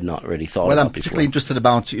that we had not really thought about before. Well, I'm particularly interested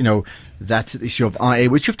about, that issue of IA,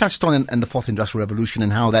 which you've touched on in the Fourth Industrial Revolution,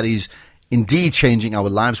 and how that is indeed changing our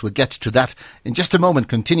lives. We'll get to that in just a moment,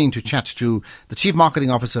 continuing to chat to the Chief Marketing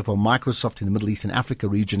Officer for Microsoft in the Middle East and Africa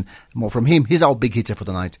region. More from him. Here's our big hitter for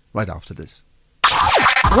the night, right after this.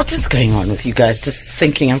 What is going on with you guys? Just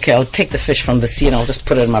thinking, okay, I'll take the fish from the sea and I'll just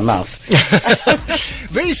put it in my mouth.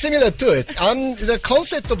 Very similar to it. The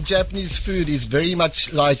concept of Japanese food is very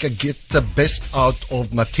much like a get the best out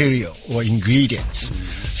of material or ingredients.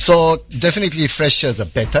 So definitely fresher the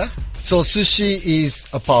better. So sushi is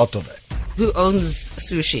a part of it. Who owns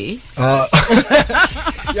sushi?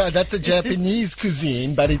 Yeah, that's a Japanese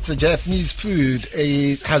cuisine, but it's a Japanese food.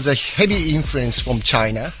 It has a heavy influence from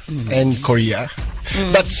China and Korea.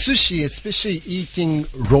 But sushi, especially eating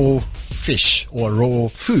raw fish or raw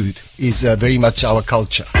food, is very much our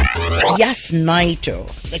culture. Yas Naito,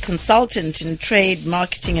 the consultant in trade,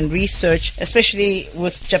 marketing and research, especially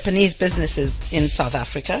with Japanese businesses in South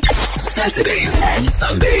Africa. Saturdays and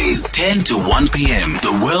Sundays, 10 to 1 p.m.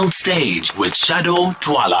 The World Stage with Shadow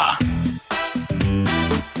Twala.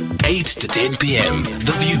 8 to 10 p.m.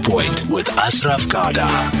 The Viewpoint with Ashraf Garda.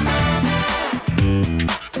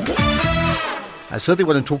 I certainly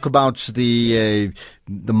want to talk about the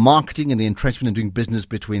marketing and the entrenchment and doing business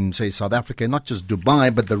between, say, South Africa, not just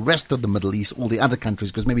Dubai, but the rest of the Middle East, all the other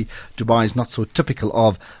countries, because maybe Dubai is not so typical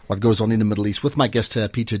of what goes on in the Middle East. With my guest,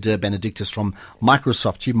 Peter de Benedictus from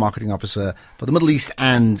Microsoft, Chief Marketing Officer for the Middle East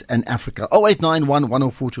and Africa. 0891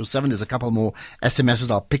 10427. There's a couple more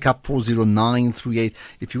SMSs I'll pick up, 40938.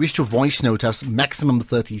 If you wish to voice note us, maximum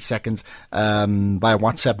 30 seconds via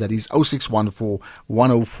WhatsApp, that is 0614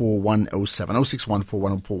 104 107. 0614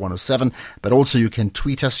 104 107. But also you can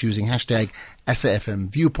tweet us using hashtag SAFM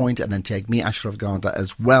Viewpoint and then tag me, Ashraf Garda,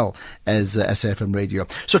 as well as SAFM Radio.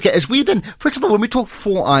 So, okay, as we then, first of all, when we talk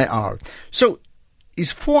 4IR, so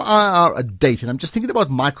is 4IR a date? And I'm just thinking about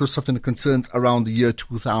Microsoft and the concerns around the year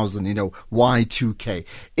 2000, Y2K.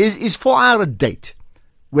 Is 4IR a date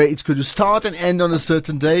where it's going to start and end on a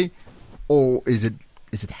certain day, or is it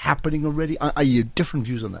happening already? Are you different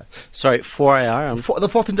views on that? Sorry, 4IR? The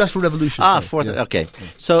Fourth Industrial Revolution. Okay.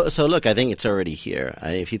 So look, I think it's already here.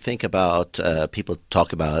 If you think about, people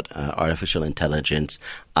talk about artificial intelligence,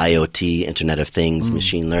 IoT, Internet of Things,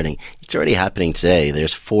 machine learning. It's already happening today.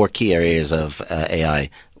 There's 4 key areas of AI.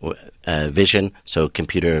 Vision, so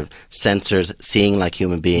computer sensors, seeing like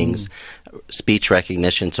human beings, speech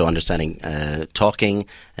recognition, so understanding talking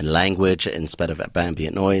and language instead of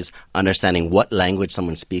ambient noise, understanding what language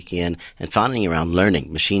someone's speaking in, and following around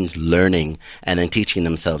learning, machines learning, and then teaching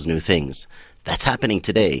themselves new things. That's happening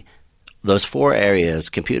today. Those 4 areas,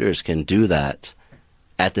 computers can do that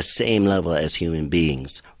at the same level as human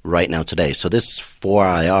beings right now today. So this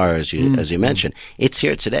 4IR, as you mentioned, it's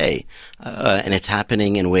here today, and it's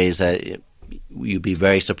happening in ways that you'd be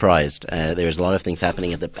very surprised. There's a lot of things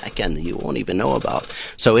happening at the back end that you won't even know about.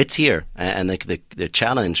 So it's here, and the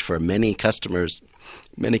challenge for many customers,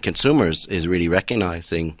 many consumers, is really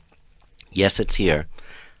recognizing, yes, it's here.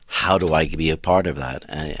 How do I be a part of that?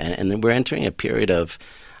 And then we're entering a period of,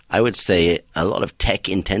 I would say, a lot of tech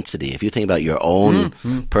intensity. If you think about your own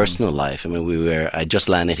personal life, I mean, I just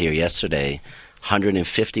landed here yesterday,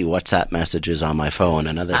 150 WhatsApp messages on my phone,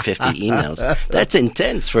 another 50 emails. That's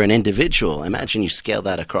intense for an individual. Imagine you scale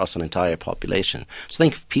that across an entire population. So I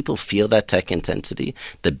think if people feel that tech intensity,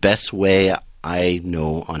 the best way I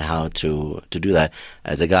know on how to do that,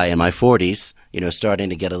 as a guy in my 40s, starting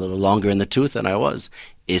to get a little longer in the tooth than I was,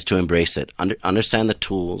 is to embrace it, understand the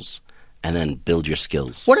tools, and then build your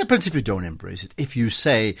skills. What happens if you don't embrace it? If you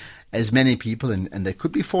say, as many people, and they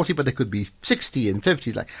could be 40, but they could be 60 and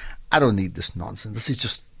 50, like, I don't need this nonsense. This is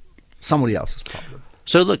just somebody else's problem.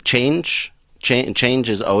 So look, change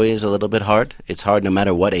is always a little bit hard. It's hard no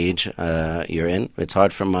matter what age you're in. It's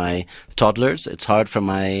hard for my toddlers. It's hard for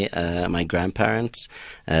my grandparents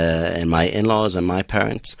and my in-laws and my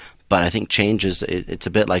parents. But I think change it's a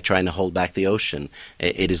bit like trying to hold back the ocean.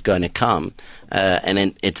 It is going to come.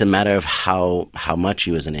 And it's a matter of how much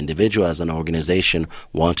you as an individual, as an organization,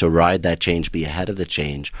 want to ride that change, be ahead of the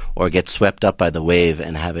change, or get swept up by the wave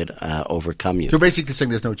and have it overcome you. You're basically saying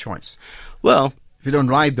there's no choice. Well, if you don't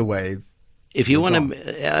ride the wave. If you want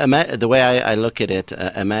to, the way I look at it,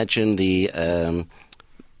 imagine the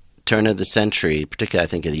turn of the century, particularly I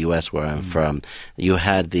think in the U.S. where I'm from, you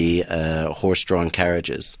had the horse-drawn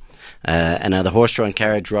carriages. And now the horse-drawn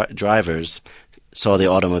carriage drivers saw the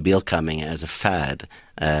automobile coming as a fad,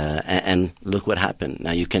 and look what happened.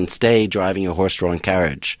 Now you can stay driving your horse-drawn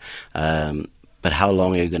carriage, but how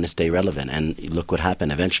long are you going to stay relevant? And look what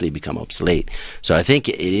happened, eventually become obsolete. So I think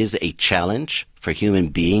it is a challenge for human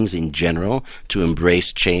beings in general to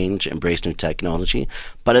embrace change, embrace new technology.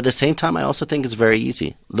 But at the same time, I also think it's very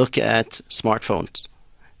easy. Look at smartphones.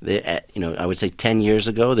 I would say 10 years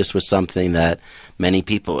ago, this was something that many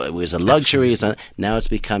people, it was a luxury. Now it's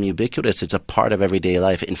become ubiquitous. It's a part of everyday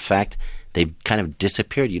life. In fact, they've kind of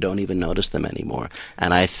disappeared. You don't even notice them anymore.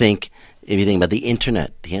 And I think if you think about the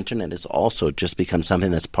internet has also just become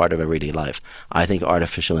something that's part of everyday life. I think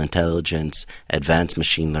artificial intelligence, advanced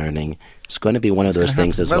machine learning, it's going to be one of those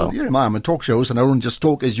things as well. Yeah, I'm on talk shows, and I don't just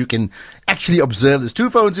talk, as you can actually observe. There's 2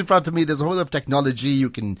 phones in front of me. There's a whole lot of technology. You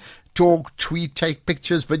can talk, tweet, take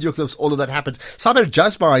pictures, video clips, all of that happens. Sabir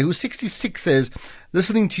Jasbari, who's 66, says,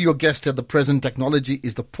 listening to your guest at the present, technology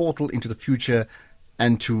is the portal into the future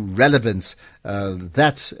and to relevance.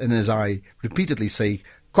 That, and as I repeatedly say,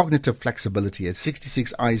 cognitive flexibility. At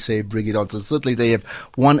 66, I say bring it on. So certainly they have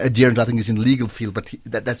one adherent, I think, is in the legal field, but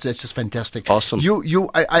that's just fantastic. Awesome.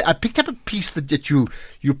 I picked up a piece that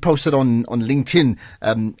you posted on LinkedIn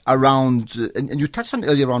around, and you touched on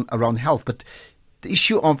earlier around health, but the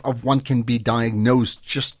issue of one can be diagnosed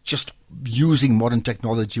just using modern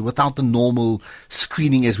technology without the normal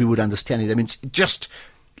screening as we would understand it. I mean, it's just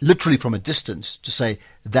literally from a distance to say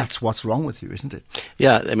that's what's wrong with you, isn't it?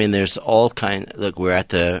 Yeah, I mean, there's all look, we're at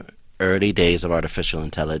the early days of artificial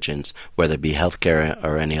intelligence, whether it be healthcare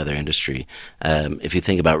or any other industry. If you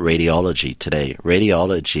think about radiology today,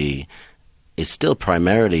 radiology is still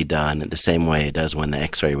primarily done the same way it does when the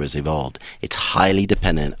X-ray was evolved. It's highly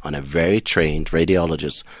dependent on a very trained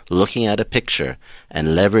radiologist looking at a picture and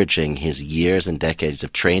leveraging his years and decades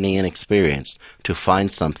of training and experience to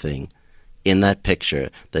find something in that picture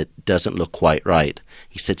that doesn't look quite right.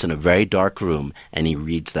 He sits in a very dark room and he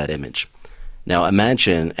reads that image. Now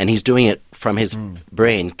imagine, and he's doing it from his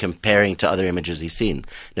brain comparing to other images he's seen.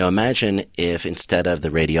 Now imagine if instead of the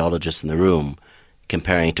radiologist in the room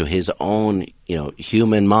comparing to his own,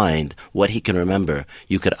 human mind, what he can remember,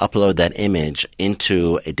 you could upload that image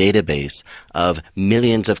into a database of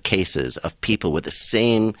millions of cases of people with the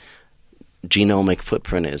same genomic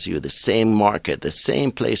footprint as you, the same market, the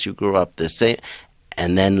same place you grew up,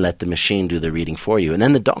 and then let the machine do the reading for you. And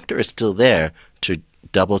then the doctor is still there to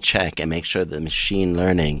double check and make sure the machine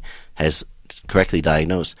learning has correctly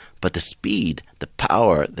diagnosed. But the speed, the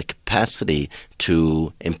power, the capacity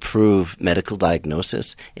to improve medical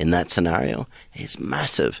diagnosis in that scenario is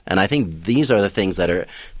massive. And I think these are the things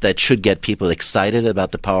that should get people excited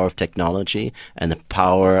about the power of technology and the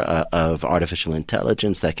power of artificial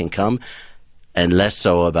intelligence that can come, and less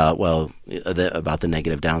so about the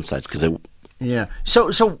negative downsides.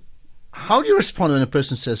 So how do you respond when a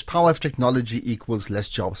person says power of technology equals less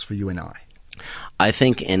jobs for you and I? I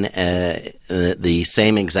think in the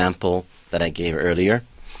same example that I gave earlier,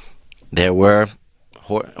 there were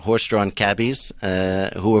horse-drawn cabbies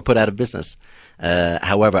who were put out of business.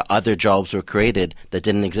 However, other jobs were created that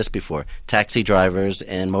didn't exist before. Taxi drivers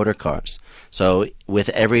and motor cars. So with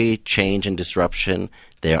every change and disruption,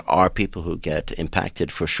 there are people who get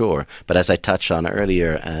impacted for sure. But as I touched on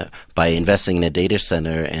earlier, by investing in a data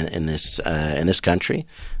center in this country,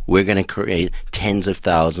 we're going to create tens of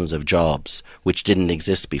thousands of jobs which didn't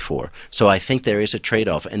exist before. So I think there is a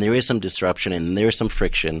trade-off, and there is some disruption, and there is some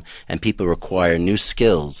friction, and people require new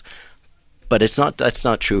skills. But that's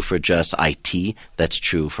not true for just IT. That's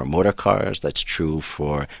true for motor cars. That's true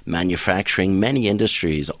for manufacturing. Many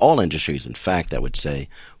industries, all industries, in fact, I would say,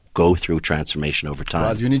 go through transformation over time.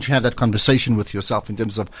 Well, you need to have that conversation with yourself in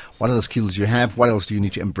terms of what are the skills you have, what else do you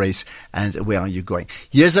need to embrace, and where are you going.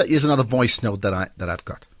 Here's another voice note that I've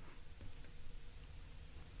got.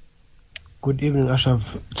 Good evening, Ashraf,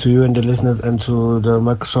 to you and the listeners, and to the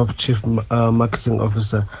Microsoft Chief Marketing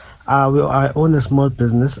Officer. I own a small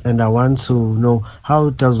business, and I want to know, how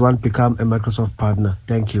does one become a Microsoft partner?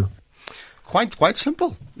 Thank you. Quite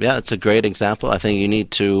simple. Yeah, it's a great example. I think you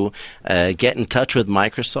need to get in touch with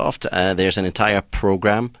Microsoft. There's an entire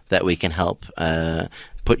program that we can help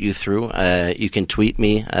put you through. You can tweet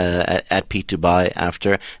me at P2Buy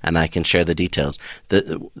after, and I can share the details.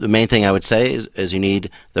 The main thing I would say is you need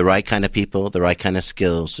the right kind of people, the right kind of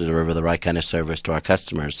skills to deliver the right kind of service to our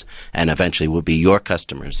customers, and eventually will be your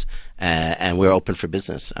customers. And we're open for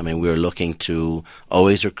business. I mean, we're looking to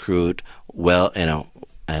always recruit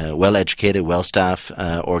well-educated, well-staffed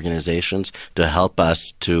organizations to help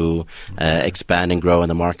us to expand and grow in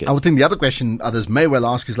the market. I would think the other question others may well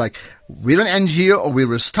ask is like, we're an NGO or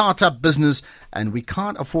we're a startup business and we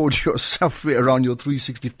can't afford your software around your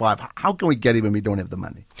 365. How can we get it when we don't have the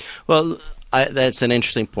money? Well, that's an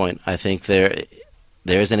interesting point. I think there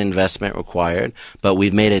is an investment required, but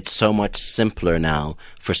we've made it so much simpler now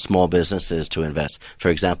for small businesses to invest. For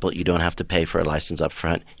example, you don't have to pay for a license up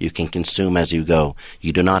front. You can consume as you go.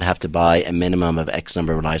 You do not have to buy a minimum of X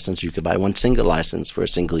number of licenses. You could buy one single license for a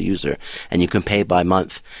single user, and you can pay by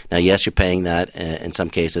month. Now, yes, you're paying that. In some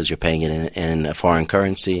cases, you're paying it in a foreign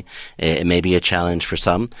currency. It may be a challenge for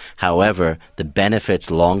some. However, the benefits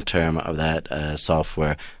long-term of that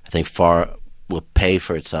software, I think, will pay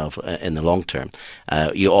for itself in the long term.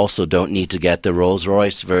 You also don't need to get the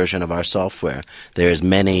Rolls-Royce version of our software. There's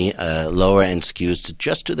many lower-end SKUs to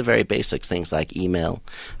just do the very basics, things like email,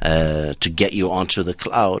 to get you onto the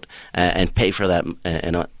cloud and pay for that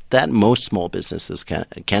that most small businesses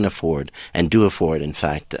can afford and do afford, in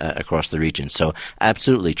fact, across the region. So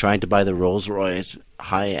absolutely, trying to buy the Rolls-Royce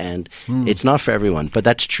high-end, it's not for everyone. But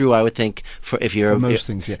that's true, I would think, for if you're... For most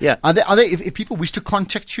things, yeah. Yeah. Are they, if people wish to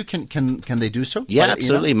contact you, can they do so? Yeah,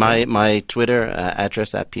 absolutely. My Twitter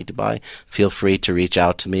address at P2Buy. Feel free to reach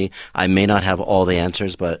out to me. I may not have all the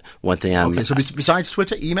answers, but one thing Okay, so besides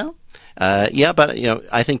Twitter, email? Yeah, but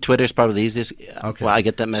I think Twitter is probably the easiest. Okay. Well, I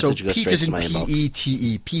get that message, So it goes Pete straight is to my in inbox.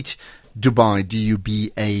 P-E-T-E, Pete Dubai,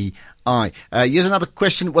 D-U-B-A-I. Here's another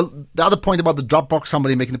question. Well, the other point about the Dropbox,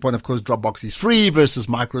 somebody making the point, of course, Dropbox is free versus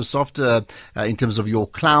Microsoft in terms of your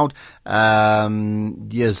cloud.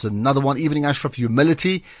 Here's another one. Evening, Ashraf.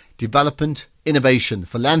 Humility, development, innovation,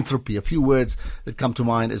 philanthropy. A few words that come to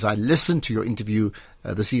mind as I listen to your interview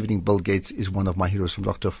this evening. Bill Gates is one of my heroes from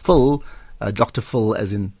Dr. Phil. Dr. Phil,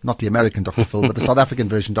 as in not the American Dr. Phil, but the South African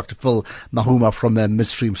version, Dr. Phil Mahuma from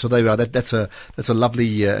Midstream. So there we are. That's a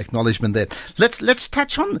lovely acknowledgement there. Let's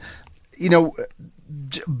touch on,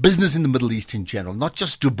 business in the Middle East in general, not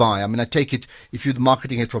just Dubai. I mean, I take it if you're the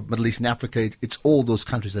marketing head for Middle East and Africa, it's all those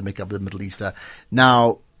countries that make up the Middle East.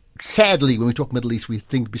 Now, sadly, when we talk Middle East, we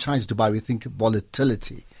think besides Dubai, we think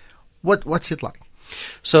volatility. What's it like?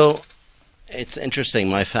 So. It's interesting.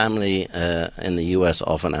 My family in the U.S.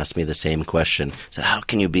 often ask me the same question. So how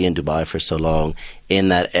can you be in Dubai for so long in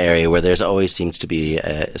that area where there's always seems to be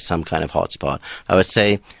some kind of hotspot? I would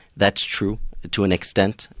say that's true to an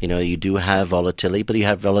extent. You do have volatility, but you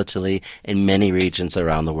have volatility in many regions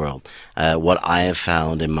around the world. What I have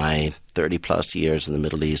found in my 30-plus years in the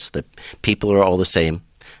Middle East, that people are all the same.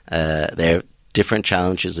 There are different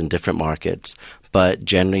challenges in different markets. But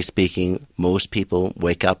generally speaking, most people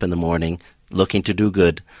wake up in the morning looking to do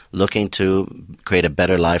good, looking to create a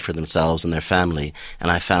better life for themselves and their family.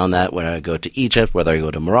 And I found that when I go to Egypt, whether I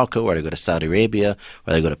go to Morocco, whether I go to Saudi Arabia,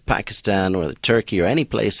 whether I go to Pakistan or Turkey or any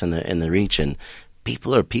place in the region,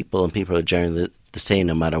 people are people, and people are generally the same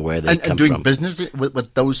no matter where they come from. And doing business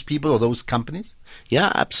with those people or those companies?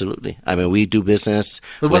 Yeah, absolutely. I mean, we do business.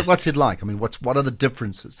 But what's it like? I mean, what are the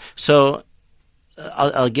differences? So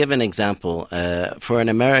I'll give an example. For an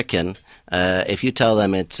American, if you tell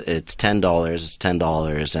them it's $10, it's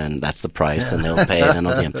 $10, and that's the price, and they'll pay it. And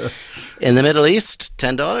in the Middle East,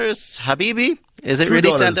 $10, Habibi, is it really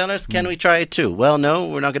 $10? Can we try it too? Well, no,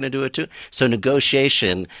 we're not going to do it too. So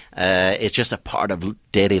negotiation is just a part of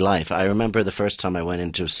daily life. I remember the first time I went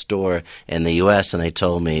into a store in the U.S. and they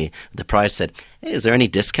told me the price. Said, hey, is there any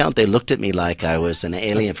discount? They looked at me like I was an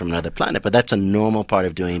alien from another planet, but that's a normal part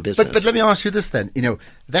of doing business. But let me ask you this then.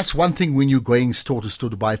 That's one thing when you're going store to store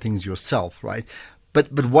to buy things yourself, right? But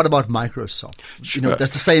what about Microsoft? Sure.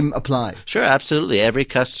 Does the same apply? Sure, absolutely. Every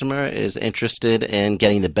customer is interested in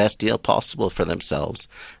getting the best deal possible for themselves.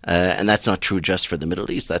 And that's not true just for the Middle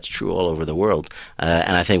East. That's true all over the world.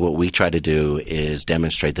 And I think what we try to do is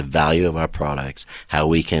demonstrate the value of our products, how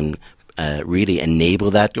we can really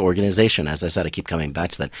enable that organization. As I said, I keep coming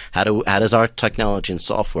back to that. How does our technology and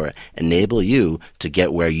software enable you to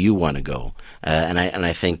get where you want to go? And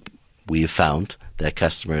I think we've found that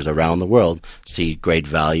customers around the world see great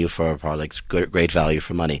value for our products, great value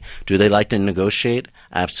for money. Do they like to negotiate?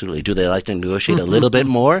 Absolutely. Do they like to negotiate a little bit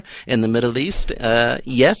more in the Middle East?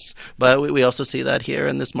 Yes, but we also see that here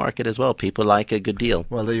in this market as well. People like a good deal.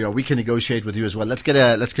 Well, there you go. We can negotiate with you as well. Let's get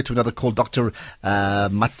to another call. Dr.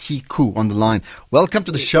 Matiku on the line. Welcome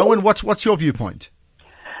to the show, and what's your viewpoint?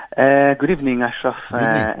 Good evening, Ashraf,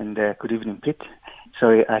 and good evening, Pete.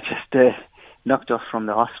 Sorry, I just knocked off from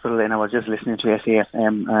the hospital, and I was just listening to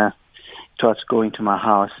SAFM towards going to my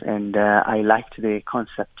house, and I liked the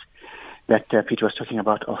concept that Peter was talking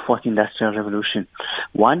about of fourth industrial revolution.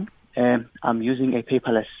 One, I'm using a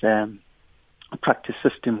paperless practice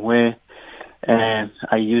system where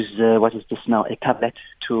I use a tablet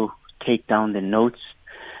to take down the notes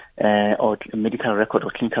or medical record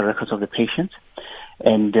or clinical records of the patient,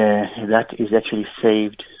 and that is actually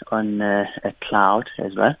saved on a cloud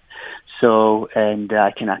as well. So, and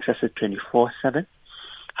I can access it 24/7.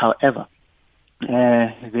 However,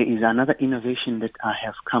 there is another innovation that I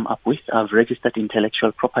have come up with. I've registered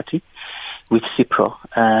intellectual property with CIPRO,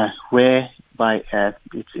 whereby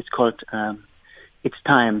it's called it's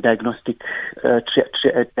time diagnostic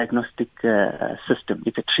diagnostic system.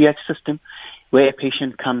 It's a triage system where a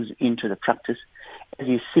patient comes into the practice as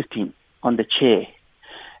he's sitting on the chair.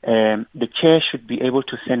 The chair should be able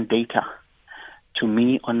to send data to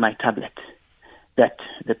me on my tablet that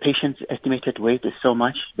the patient's estimated weight is so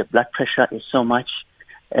much, the blood pressure is so much,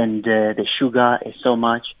 and the sugar is so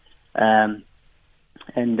much, and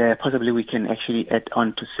possibly we can actually add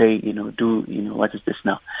on to say, what is this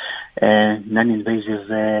now? Non-invasive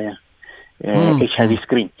HIV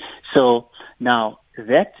screen. So now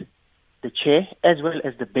that the chair as well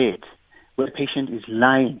as the bed where the patient is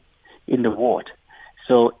lying in the ward.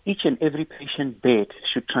 So each and every patient bed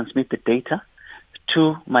should transmit the data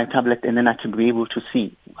to my tablet, and then I can be able to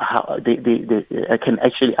see how I can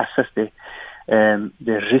actually assess the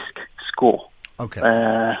risk score of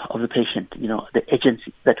the patient. The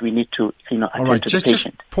agency that we need to attend to the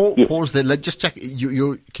patient. Just pause there. Let's just check.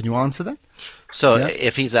 Can you answer that? So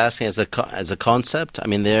if he's asking as a concept, I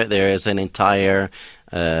mean there is an entire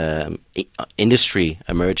industry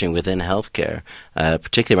emerging within healthcare,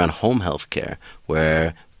 particularly around home healthcare,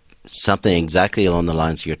 where something exactly along the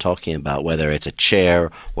lines you're talking about, whether it's a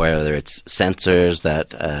chair, whether it's sensors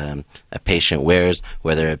that a patient wears,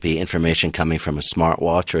 whether it be information coming from a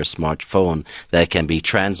smartwatch or a smartphone that can be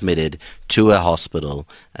transmitted to a hospital,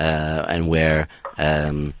 and where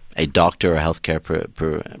a doctor or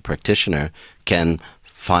healthcare practitioner can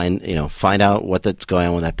find out what's going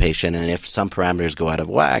on with that patient, and if some parameters go out of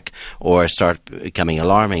whack or start becoming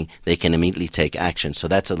alarming, they can immediately take action. So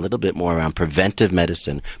that's a little bit more around preventive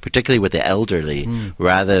medicine, particularly with the elderly,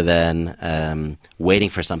 rather than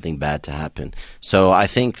waiting for something bad to happen. So I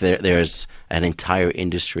think there's an entire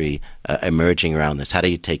industry emerging around this. How do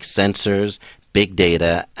you take sensors, big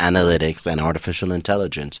data, analytics, and artificial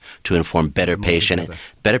intelligence to inform better patient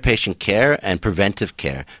care and preventive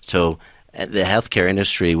care? So the healthcare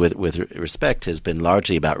industry, with respect, has been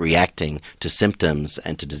largely about reacting to symptoms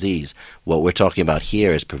and to disease. What we're talking about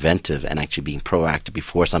here is preventive and actually being proactive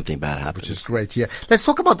before something bad happens. Which is great, yeah. Let's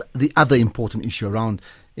talk about the other important issue around,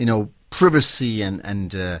 privacy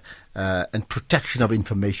and protection of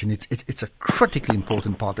information. It's a critically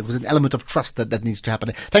important part. There was an element of trust that needs to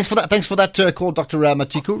happen. Thanks for that call, Dr.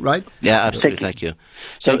 Matiku, right? Yeah, absolutely. Thank you.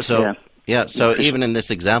 So even in this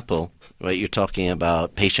example, right, you're talking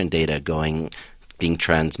about patient data being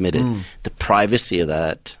transmitted. The privacy of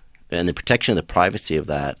that and the protection of the privacy of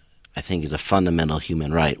that, I think, is a fundamental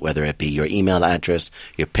human right, whether it be your email address,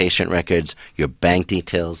 your patient records, your bank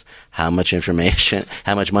details, how much information,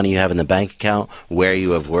 how much money you have in the bank account, where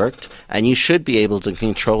you have worked, and you should be able to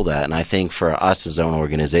control that. And I think for us as an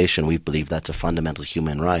organization, we believe that's a fundamental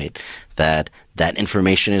human right, that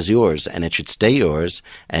information is yours and it should stay yours,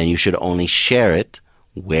 and you should only share it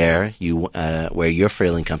where you're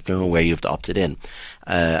feeling comfortable and where you've opted in.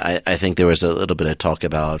 I think there was a little bit of talk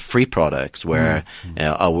about free products where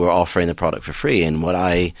we're offering the product for free. And what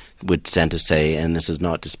I would tend to say, and this is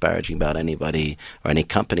not disparaging about anybody or any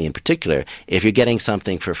company in particular, if you're getting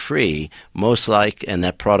something for free, and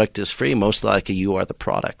that product is free, most likely you are the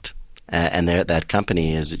product. And that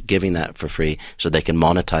company is giving that for free so they can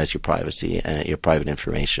monetize your privacy, your private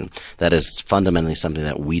information. That is fundamentally something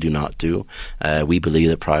that we do not do. We believe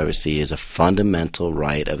that privacy is a fundamental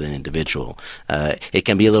right of an individual. It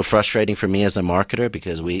can be a little frustrating for me as a marketer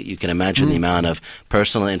because you can imagine the amount of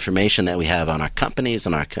personal information that we have on our companies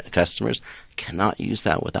and our customers. Cannot use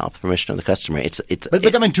that without permission of the customer.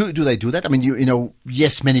 But I mean, do they do that? I mean,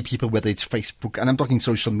 yes, many people, whether it's Facebook, and I'm talking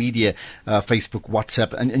social media, Facebook,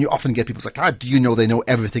 WhatsApp, and you often get people like, do you know they know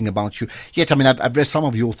everything about you? Yet, I mean, I've read some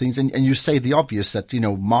of your things, and you say the obvious that,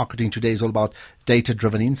 marketing today is all about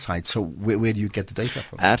data-driven insights. So where do you get the data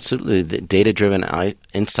from? Absolutely. The data-driven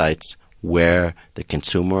insights where the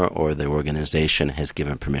consumer or the organization has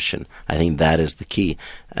given permission. I think that is the key.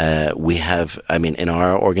 In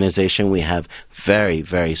our organization, we have very,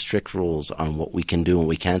 very strict rules on what we can do and what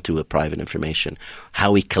we can't do with private information,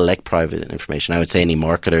 how we collect private information. I would say any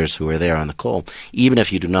marketers who are there on the call, even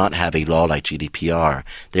if you do not have a law like GDPR,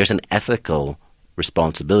 there's an ethical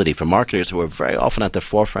responsibility for marketers who are very often at the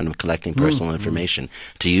forefront of collecting personal information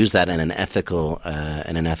to use that in an ethical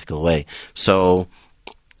way. So,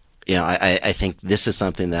 I think this is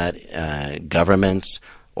something that governments,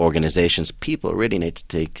 organizations, people really need to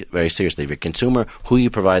take very seriously. If you're a consumer, who you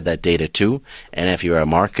provide that data to, and if you're a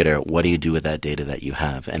marketer, what do you do with that data that you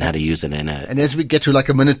have, and how to use it in a... And as we get to like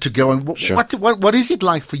a minute to go, what is it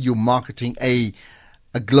like for you marketing a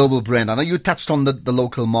global brand? I know you touched on the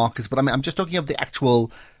local markets, but I'm just talking of the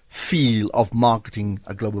actual feel of marketing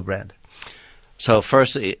a global brand. So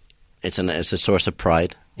first, it's a source of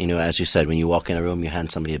pride. As you said, when you walk in a room, you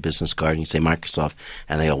hand somebody a business card and you say Microsoft,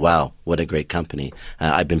 and they go, wow, what a great company.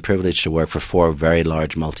 I've been privileged to work for 4 very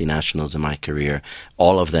large multinationals in my career,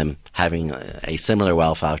 all of them having a similar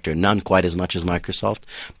wow factor, none quite as much as Microsoft,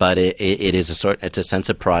 but it's a sense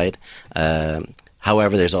of pride.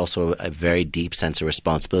 However, there's also a very deep sense of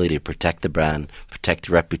responsibility to protect the brand, protect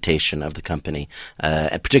the reputation of the company,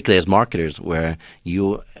 and particularly as marketers, where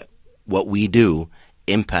what we do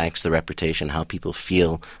impacts the reputation, how people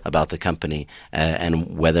feel about the company,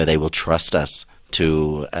 and whether they will trust us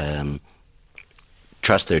to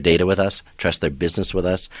trust their data with us, trust their business with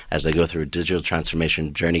us as they go through a digital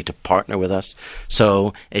transformation journey to partner with us.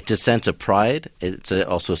 So it's a sense of pride. It's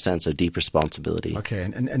also a sense of deep responsibility. Okay,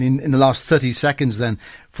 and in the last 30 seconds then,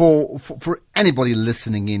 for anybody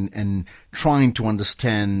listening in and trying to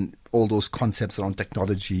understand all those concepts around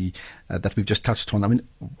technology that we've just touched on, I mean,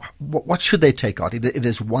 what should they take out? If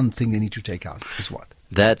there's one thing they need to take out, is what?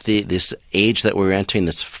 That this age that we're entering,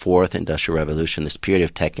 this fourth industrial revolution, this period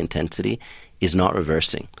of tech intensity, is not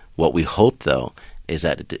reversing. What we hope, though, is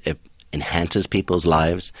that it enhances people's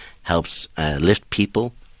lives, helps lift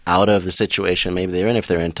people out of the situation maybe they're in. If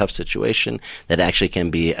they're in a tough situation, that actually can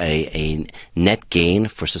be a net gain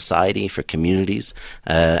for society, for communities.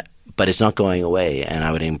 But it's not going away, and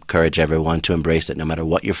I would encourage everyone to embrace it no matter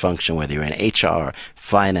what your function, whether you're in HR,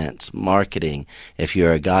 finance, marketing. If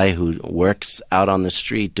you're a guy who works out on the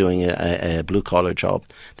street doing a blue-collar job,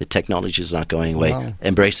 the technology is not going away. Wow.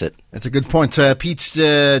 Embrace it. That's a good point. Pete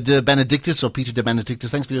de Benedictus, or Peter de Benedictus,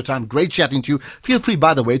 thanks for your time. Great chatting to you. Feel free,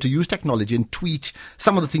 by the way, to use technology and tweet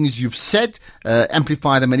some of the things you've said,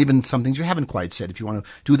 amplify them, and even some things you haven't quite said. If you want to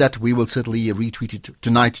do that, we will certainly retweet it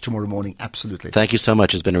tonight, tomorrow morning. Absolutely. Thank you so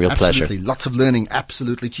much. It's been a real pleasure. Absolutely. Lots of learning.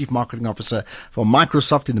 Absolutely. Chief Marketing Officer for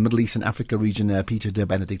Microsoft in the Middle East and Africa region, Peter de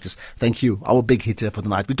Benedictus. Thank you. Our big hitter for the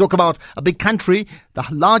night. We talk about a big country, the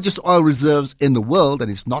largest oil reserves in the world, and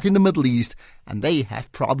it's not in the Middle East, and they have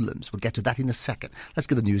problems. We'll get to that in a second. Let's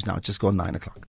get the news now. It's just gone 9 o'clock.